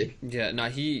crazy. Yeah, no,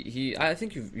 he I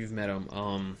think you've met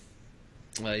him.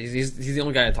 He's the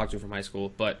only guy I talked to from high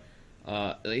school, but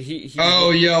he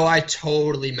I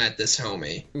totally met this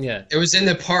homie. Yeah. It was in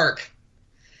the park.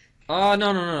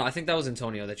 No. I think that was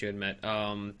Antonio that you had met.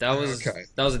 That was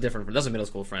a different friend. That was a middle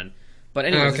school friend. But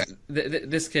anyway,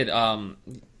 this kid,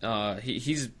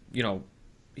 he's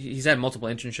had multiple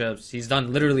internships. He's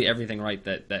done literally everything right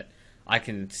that I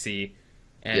can see.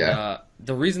 And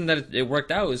the reason that it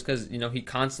worked out is because he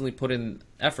constantly put in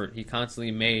effort. He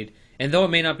constantly made, and though it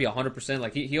may not be 100%,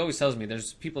 like he always tells me,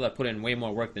 there's people that put in way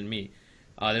more work than me.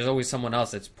 There's always someone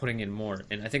else that's putting in more,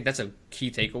 and I think that's a key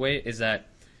takeaway. Is that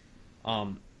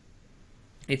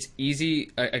it's easy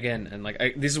again, and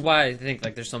this is why I think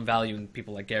there's some value in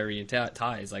people like Gary and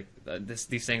Ty's.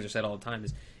 These things are said all the time.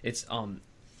 It's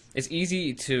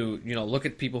easy to look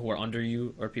at people who are under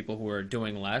you or people who are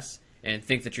doing less and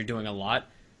think that you're doing a lot,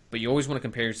 but you always want to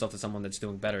compare yourself to someone that's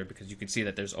doing better because you can see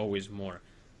that there's always more.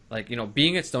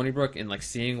 Being at Stony Brook and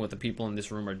seeing what the people in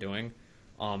this room are doing,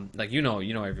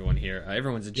 everyone here,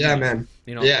 everyone's a genius.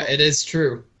 Yeah, man. It is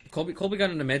true. Colby got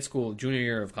into med school junior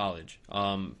year of college.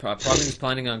 Probably was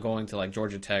planning on going to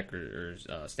Georgia Tech or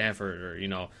Stanford or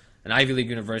an Ivy League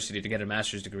university to get a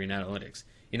master's degree in analytics.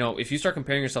 If you start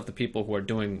comparing yourself to people who are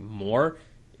doing more,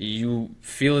 you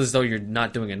feel as though you're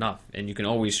not doing enough, and you can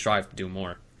always strive to do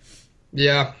more.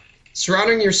 Yeah.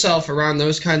 Surrounding yourself around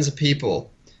those kinds of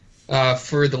people.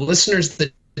 For the listeners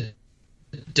that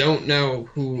don't know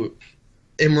who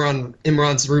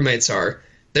Imran's roommates are,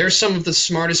 they're some of the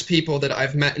smartest people that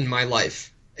I've met in my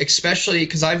life, especially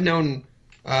because I've known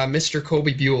Mr.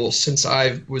 Colby Buell since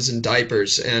I was in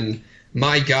diapers, and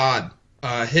my God,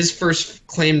 his first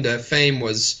claim to fame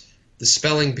was the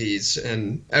spelling bees,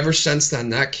 and ever since then,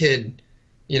 that kid,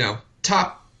 you know,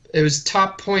 it was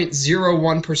top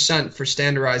 0.01% for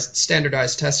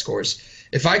standardized test scores.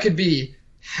 If I could be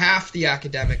half the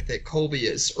academic that Colby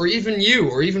is, or even you,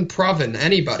 or even Pravin,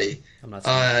 anybody, I'm not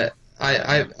saying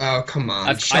oh, come on.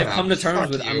 I've come to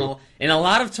terms with in a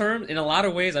lot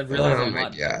of ways I've realized Oh my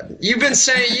God. You've been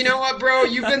saying, you know what, bro?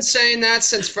 You've been saying that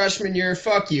since freshman year.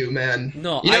 Fuck you, man.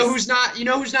 No, you know who's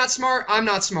not smart? I'm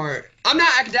not smart. I'm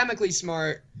not academically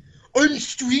smart. I'm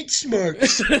street smart.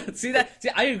 See,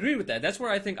 I agree with that. That's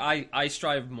where I think I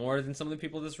strive more than some of the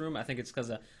people in this room. I think it's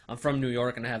because I'm from New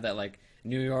York and I have that like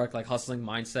New York like hustling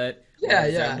mindset.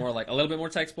 Yeah. More like a little bit more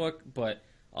textbook, but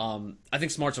I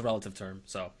think smart's a relative term.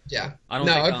 So yeah, I don't.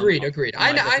 No, agreed.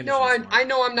 I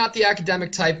know I'm not the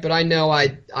academic type, but I know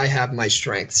I have my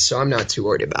strengths, so I'm not too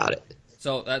worried about it.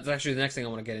 So that's actually the next thing I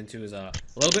want to get into is a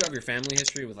little bit of your family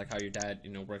history with like how your dad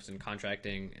works in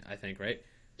contracting. I think right.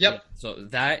 Yep. So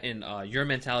that and your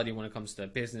mentality when it comes to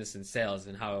business and sales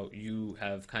and how you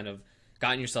have kind of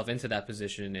gotten yourself into that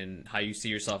position and how you see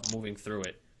yourself moving through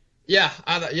it. Yeah,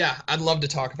 I'd love to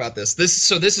talk about this.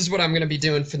 This is what I'm going to be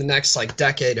doing for the next like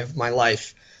decade of my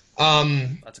life.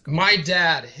 My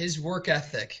dad, his work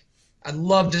ethic, I'd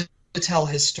love to tell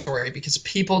his story because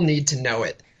people need to know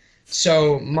it.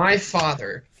 So my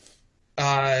father,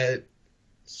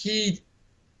 he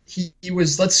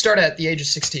was, let's start at the age of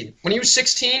 16. When he was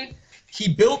 16,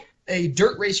 he built a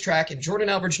dirt racetrack in Jordan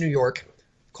Elbridge, New York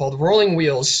called Rolling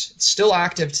Wheels. It's still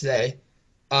active today.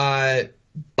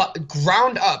 But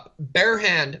ground up, not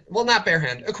bare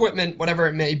hand, equipment, whatever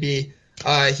it may be.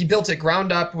 He built it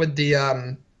ground up with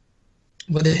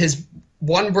his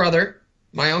one brother,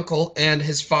 my uncle, and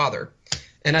his father.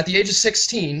 And at the age of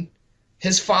 16,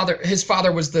 his father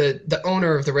was the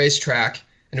owner of the racetrack,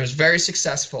 and it was very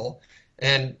successful.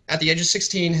 And at the age of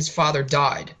 16, his father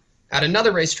died at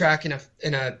another racetrack in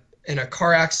a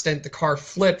car accident. The car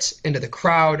flipped into the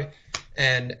crowd.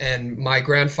 And my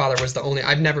grandfather was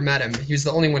I've never met him. He was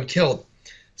the only one killed.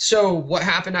 So what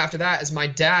happened after that is my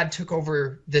dad took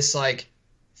over this, like,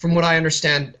 from what I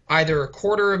understand, either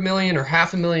 $250,000 or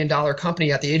 $500,000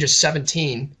 company at the age of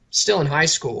 17, still in high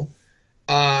school.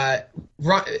 He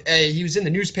was in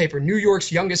the newspaper, New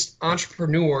York's youngest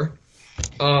entrepreneur.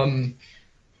 And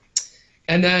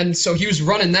then, so he was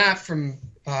running that from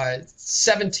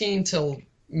 17 till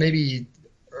maybe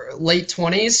late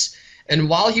 20s. And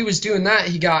while he was doing that,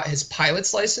 he got his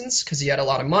pilot's license because he had a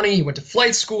lot of money. He went to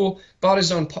flight school, bought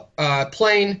his own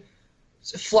plane,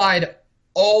 flew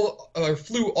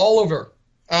all over,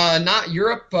 not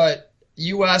Europe, but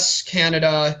U.S.,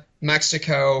 Canada,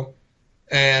 Mexico,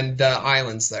 and the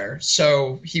islands there.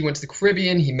 So he went to the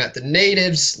Caribbean. He met the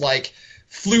natives, like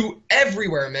flew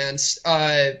everywhere, man.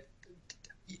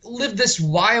 Lived this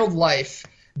wild life.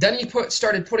 Then he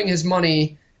started putting his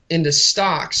money into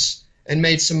stocks and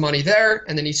made some money there,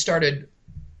 and then he started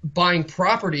buying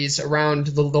properties around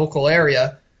the local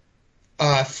area,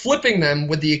 flipping them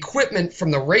with the equipment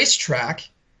from the racetrack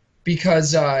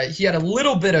because he had a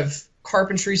little bit of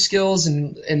carpentry skills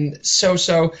and so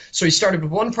he started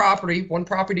with one property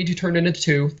to turn into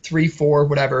 2, 3, 4,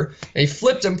 whatever, and he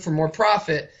flipped them for more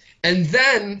profit. And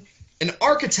then an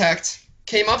architect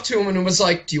came up to him and was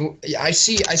like, I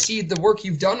see the work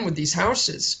you've done with these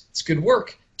houses. It's good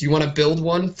work. Do you want to build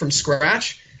one from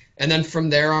scratch? And then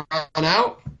from there on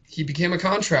out, he became a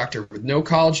contractor with no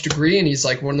college degree, and he's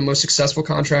like one of the most successful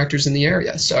contractors in the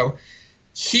area. So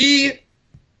the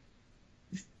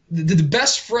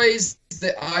best phrase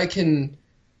that I can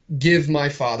give my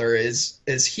father is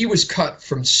he was cut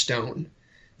from stone.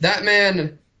 That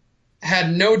man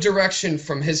had no direction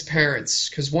from his parents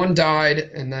because one died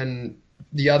and then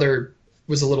the other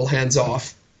was a little hands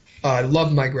off. I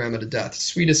love my grandma to death.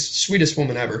 Sweetest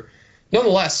woman ever.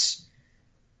 Nonetheless,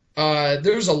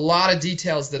 there's a lot of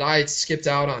details that I skipped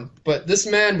out on. But this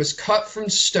man was cut from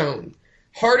stone.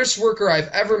 Hardest worker I've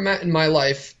ever met in my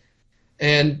life.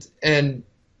 And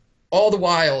all the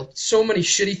while, so many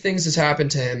shitty things has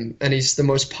happened to him. And he's the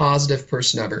most positive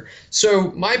person ever. So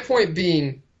my point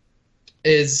being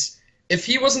is if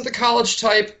he wasn't the college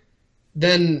type,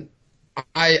 then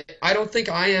I don't think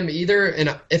I am either,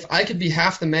 and if I could be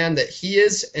half the man that he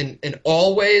is in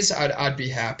all ways, I'd be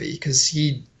happy because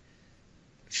he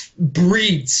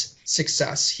breeds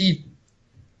success.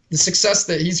 The success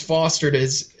that he's fostered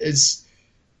is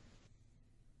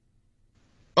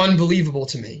unbelievable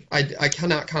to me. I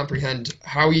cannot comprehend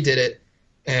how he did it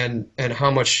and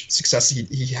how much success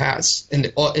he has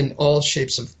in all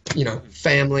shapes of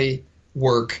family,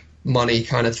 work, money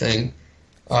kind of thing.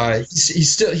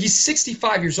 He's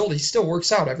 65 years old. He still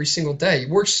works out every single day.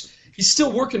 He's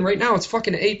still working right now. It's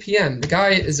fucking 8 p.m. The guy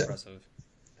is an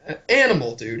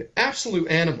animal, dude. Absolute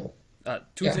animal.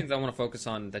 Two things I want to focus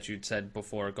on that you'd said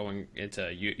before going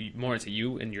into more into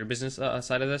you and your business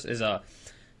side of this is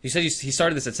you said he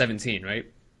started this at 17, right?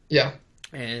 Yeah.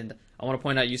 And I want to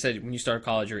point out you said when you started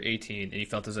college you were 18 and you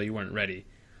felt as though you weren't ready.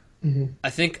 Mm-hmm. I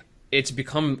think it's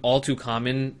become all too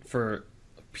common for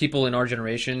people in our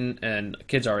generation and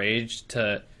kids our age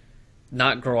to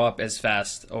not grow up as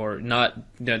fast, or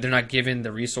they're not given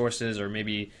the resources or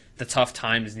maybe the tough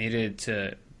times needed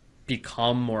to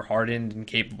become more hardened and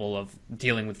capable of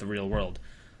dealing with the real world.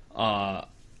 I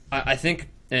think,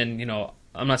 and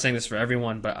I'm not saying this for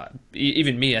everyone, but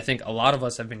even me, I think a lot of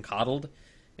us have been coddled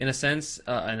in a sense,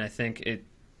 and I think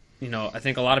I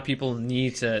think a lot of people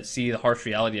need to see the harsh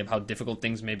reality of how difficult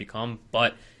things may become,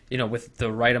 but with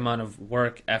the right amount of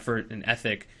work, effort, and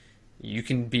ethic, you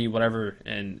can be whatever,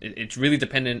 and it's really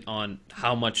dependent on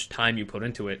how much time you put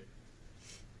into it.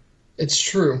 It's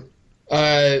true.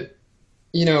 That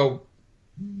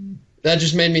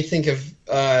just made me think of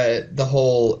the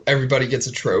whole everybody gets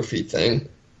a trophy thing,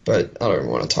 but I don't even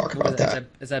want to talk about that.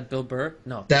 Is that Bill Burr?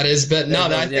 No. That is Bill. No,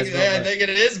 I think it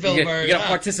is Bill Burr. You get a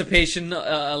participation,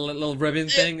 a little ribbon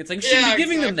thing. It's like you shouldn't be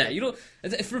giving them that. You don't.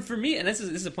 For me, and this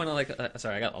is a point I like.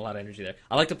 Sorry, I got a lot of energy there.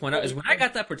 I like to point out is when I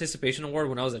got that participation award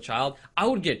when I was a child, I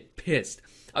would get pissed.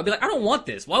 I'd be like, I don't want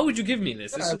this. Why would you give me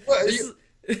this? Who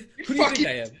do you think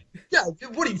I am? Yeah.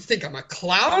 What do you think? I'm a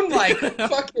clown? Like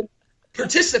fucking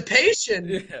participation.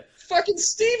 Yeah. Fucking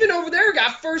Steven over there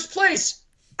got first place.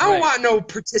 I don't want no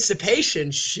participation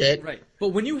shit. Right. But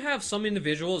when you have some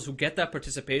individuals who get that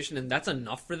participation and that's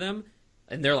enough for them,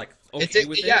 and they're like okay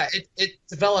with it. Yeah, it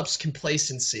develops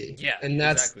complacency. Yeah. And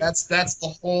that's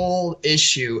the whole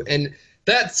issue. And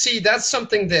that's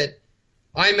something that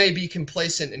I may be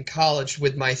complacent in college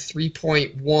with my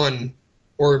 3.1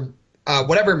 or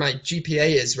whatever my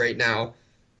GPA is right now.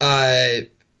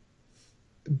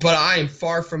 But I am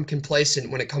far from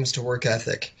complacent when it comes to work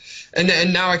ethic.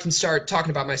 And now I can start talking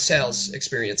about my sales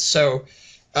experience. So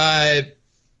the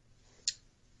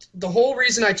whole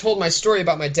reason I told my story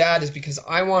about my dad is because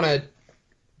I want to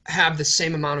have the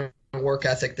same amount of work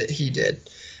ethic that he did.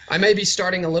 I may be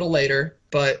starting a little later,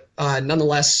 but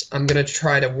nonetheless, I'm going to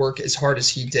try to work as hard as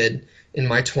he did in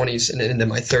my 20s and into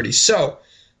my 30s. So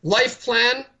life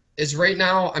plan is right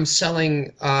now I'm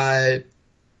selling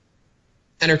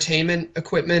entertainment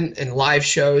equipment and live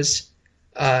shows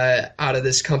out of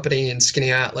this company in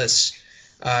Skinny Atlas.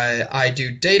 I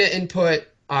do data input.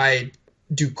 I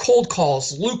do cold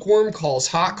calls, lukewarm calls,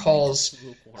 hot calls.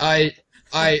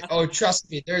 Oh, trust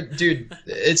me, they're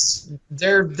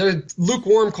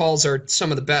lukewarm calls are some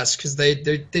of the best because they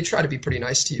try to be pretty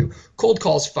nice to you. Cold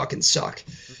calls fucking suck.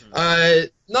 Mm-hmm.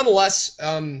 Nonetheless,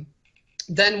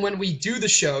 then when we do the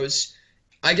shows,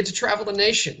 I get to travel the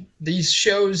nation. These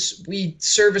shows, we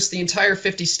service the entire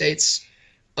 50 states.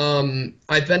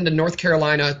 I've been to North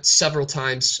Carolina several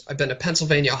times. I've been to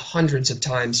Pennsylvania hundreds of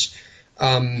times.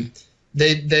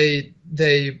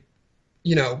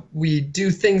 We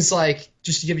do things like,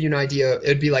 just to give you an idea, it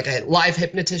would be like a live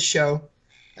hypnotist show.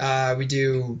 We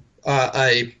do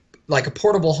a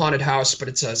portable haunted house, but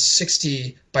it's a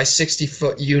 60 by 60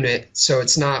 foot unit. So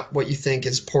it's not what you think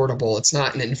is portable. It's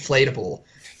not an inflatable.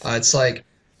 It's like,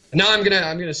 no, I'm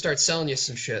gonna start selling you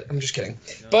some shit. I'm just kidding.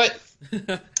 No. But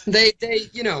they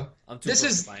I'm too broke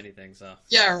to buy anything, so.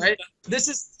 Yeah, right. This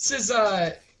is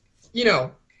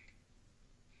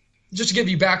just to give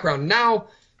you background. Now,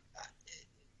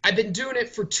 I've been doing it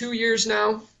for 2 years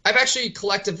now. I've actually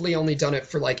collectively only done it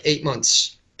for like 8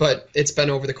 months, but it's been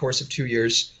over the course of 2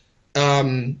 years. Oh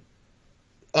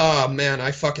man,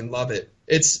 I fucking love it.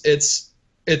 It's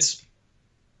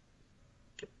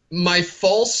my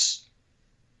false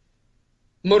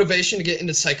motivation to get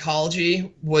into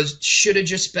psychology should have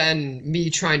just been me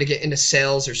trying to get into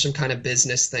sales or some kind of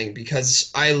business thing,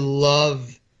 because I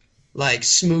love like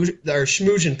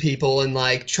schmoozing people and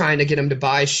like trying to get them to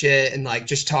buy shit and like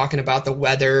just talking about the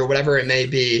weather or whatever it may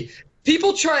be.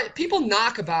 People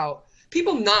knock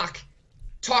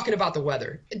talking about the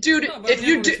weather. Dude, no, if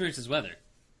you experiences weather.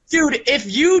 Dude,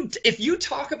 if you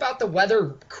talk about the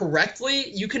weather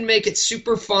correctly, you can make it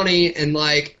super funny and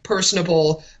like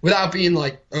personable without being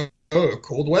like, oh,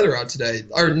 cold weather out today,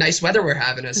 or nice weather we're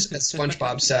having, as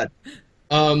SpongeBob said.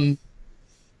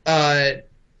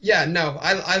 Yeah, no,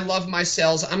 I love my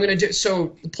sales. I'm gonna do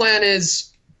so. The plan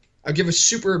is, I'll give a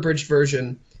super abridged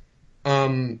version.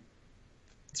 3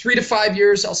 to 5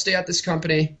 years, I'll stay at this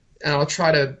company and I'll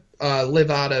try to live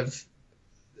out of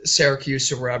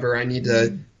Syracuse or wherever I need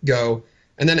to go,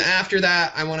 And then after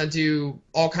that, I want to do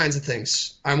all kinds of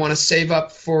things. I want to save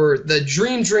up for the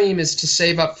dream is to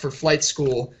save up for flight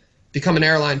school, become an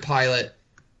airline pilot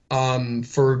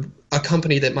for a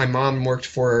company that my mom worked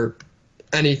for.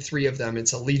 Any three of them.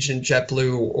 It's Allegiant,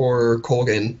 JetBlue, or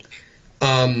Colgan.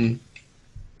 And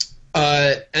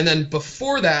then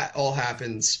before that all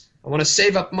happens, I want to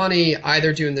save up money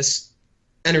either doing this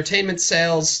entertainment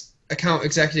sales account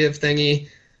executive thingy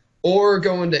or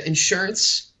go into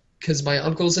insurance because my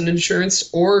uncle's in insurance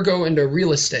or go into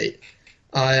real estate.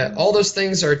 All those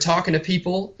things are talking to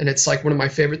people, and it's like one of my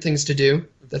favorite things to do.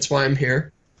 That's why I'm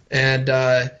here. And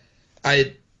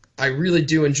I really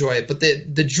do enjoy it. But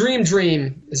the dream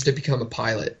is to become a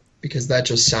pilot because that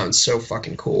just sounds so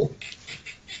fucking cool.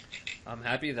 I'm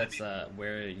happy that's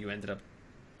where you ended up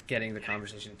getting the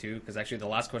conversation too, because actually the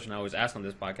last question I always ask on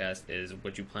this podcast is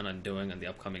what you plan on doing in the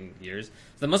upcoming years. So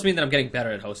that must mean that I'm getting better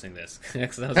at hosting this.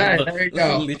 Because I was there you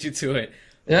go. lead you to it.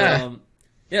 Yeah. But,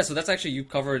 yeah, so that's actually, you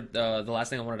covered the last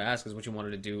thing I wanted to ask is what you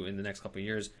wanted to do in the next couple of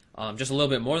years. Just a little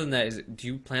bit more than that is, do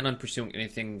you plan on pursuing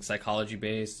anything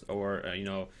psychology-based or,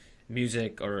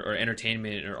 music or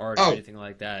entertainment or art or anything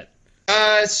like that?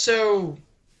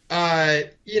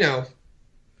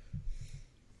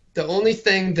 The only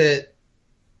thing that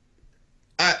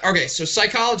so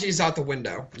psychology is out the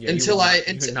window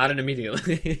not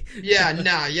immediately.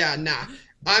 nah.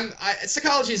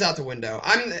 Psychology is out the window.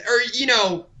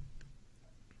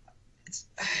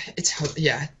 It's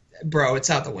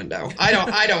out the window.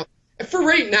 I don't. For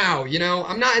right now,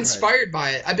 I'm not inspired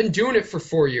by it. I've been doing it for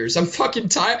 4 years. I'm fucking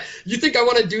tired. You think I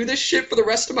want to do this shit for the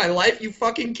rest of my life? You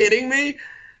fucking kidding me?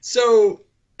 So,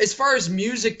 as far as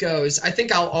music goes, I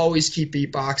think I'll always keep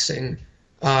beatboxing.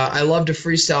 I love to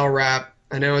freestyle rap.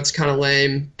 I know it's kind of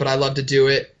lame, but I love to do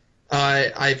it.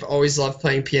 I've always loved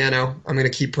playing piano. I'm going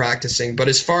to keep practicing. But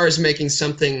as far as making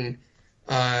something,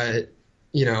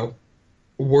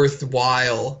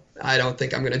 worthwhile, I don't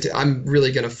think I'm going to do. I'm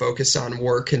really going to focus on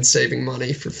work and saving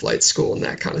money for flight school and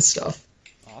that kind of stuff.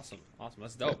 Awesome.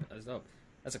 That's dope.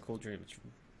 That's a cool dream.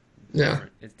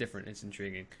 It's different. It's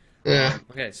intriguing. Yeah.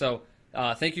 Okay, so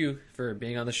thank you for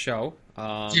being on the show.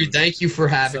 Dude, thank you for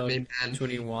having me, man.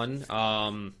 21.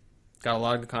 Got a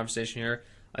lot of good conversation here.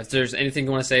 If there's anything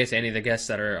you want to say to any of the guests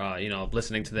that are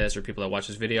listening to this or people that watch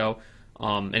this video,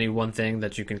 any one thing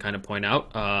that you can kind of point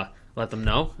out, let them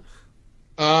know.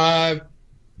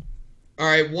 All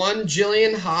right, 1,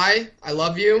 Jillian, hi, I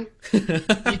love you.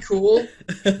 Be cool.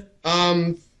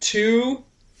 2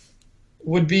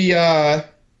 would be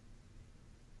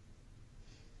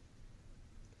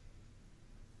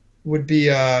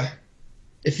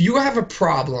if you have a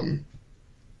problem,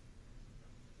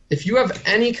 if you have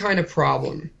any kind of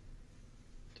problem,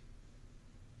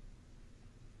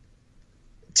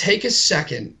 take a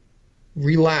second,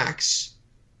 relax,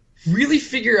 really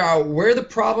figure out where the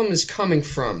problem is coming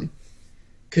from.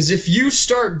 Because if you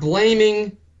start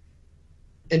blaming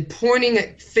and pointing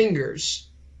at fingers,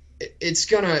 it's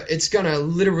gonna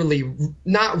literally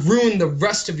not ruin the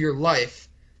rest of your life,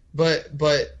 but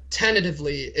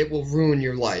tentatively it will ruin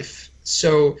your life.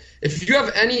 So if you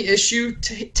have any issue,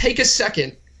 take a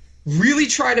second, really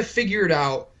try to figure it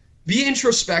out, be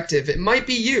introspective. It might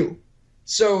be you.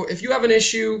 So if you have an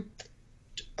issue,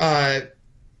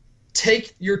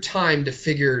 take your time to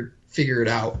figure it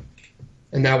out.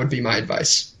 And that would be my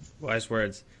advice. Wise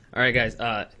words. All right, guys.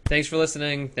 Thanks for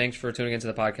listening. Thanks for tuning into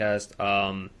the podcast.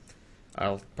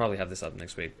 I'll probably have this up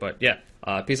next week. But yeah,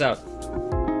 peace out.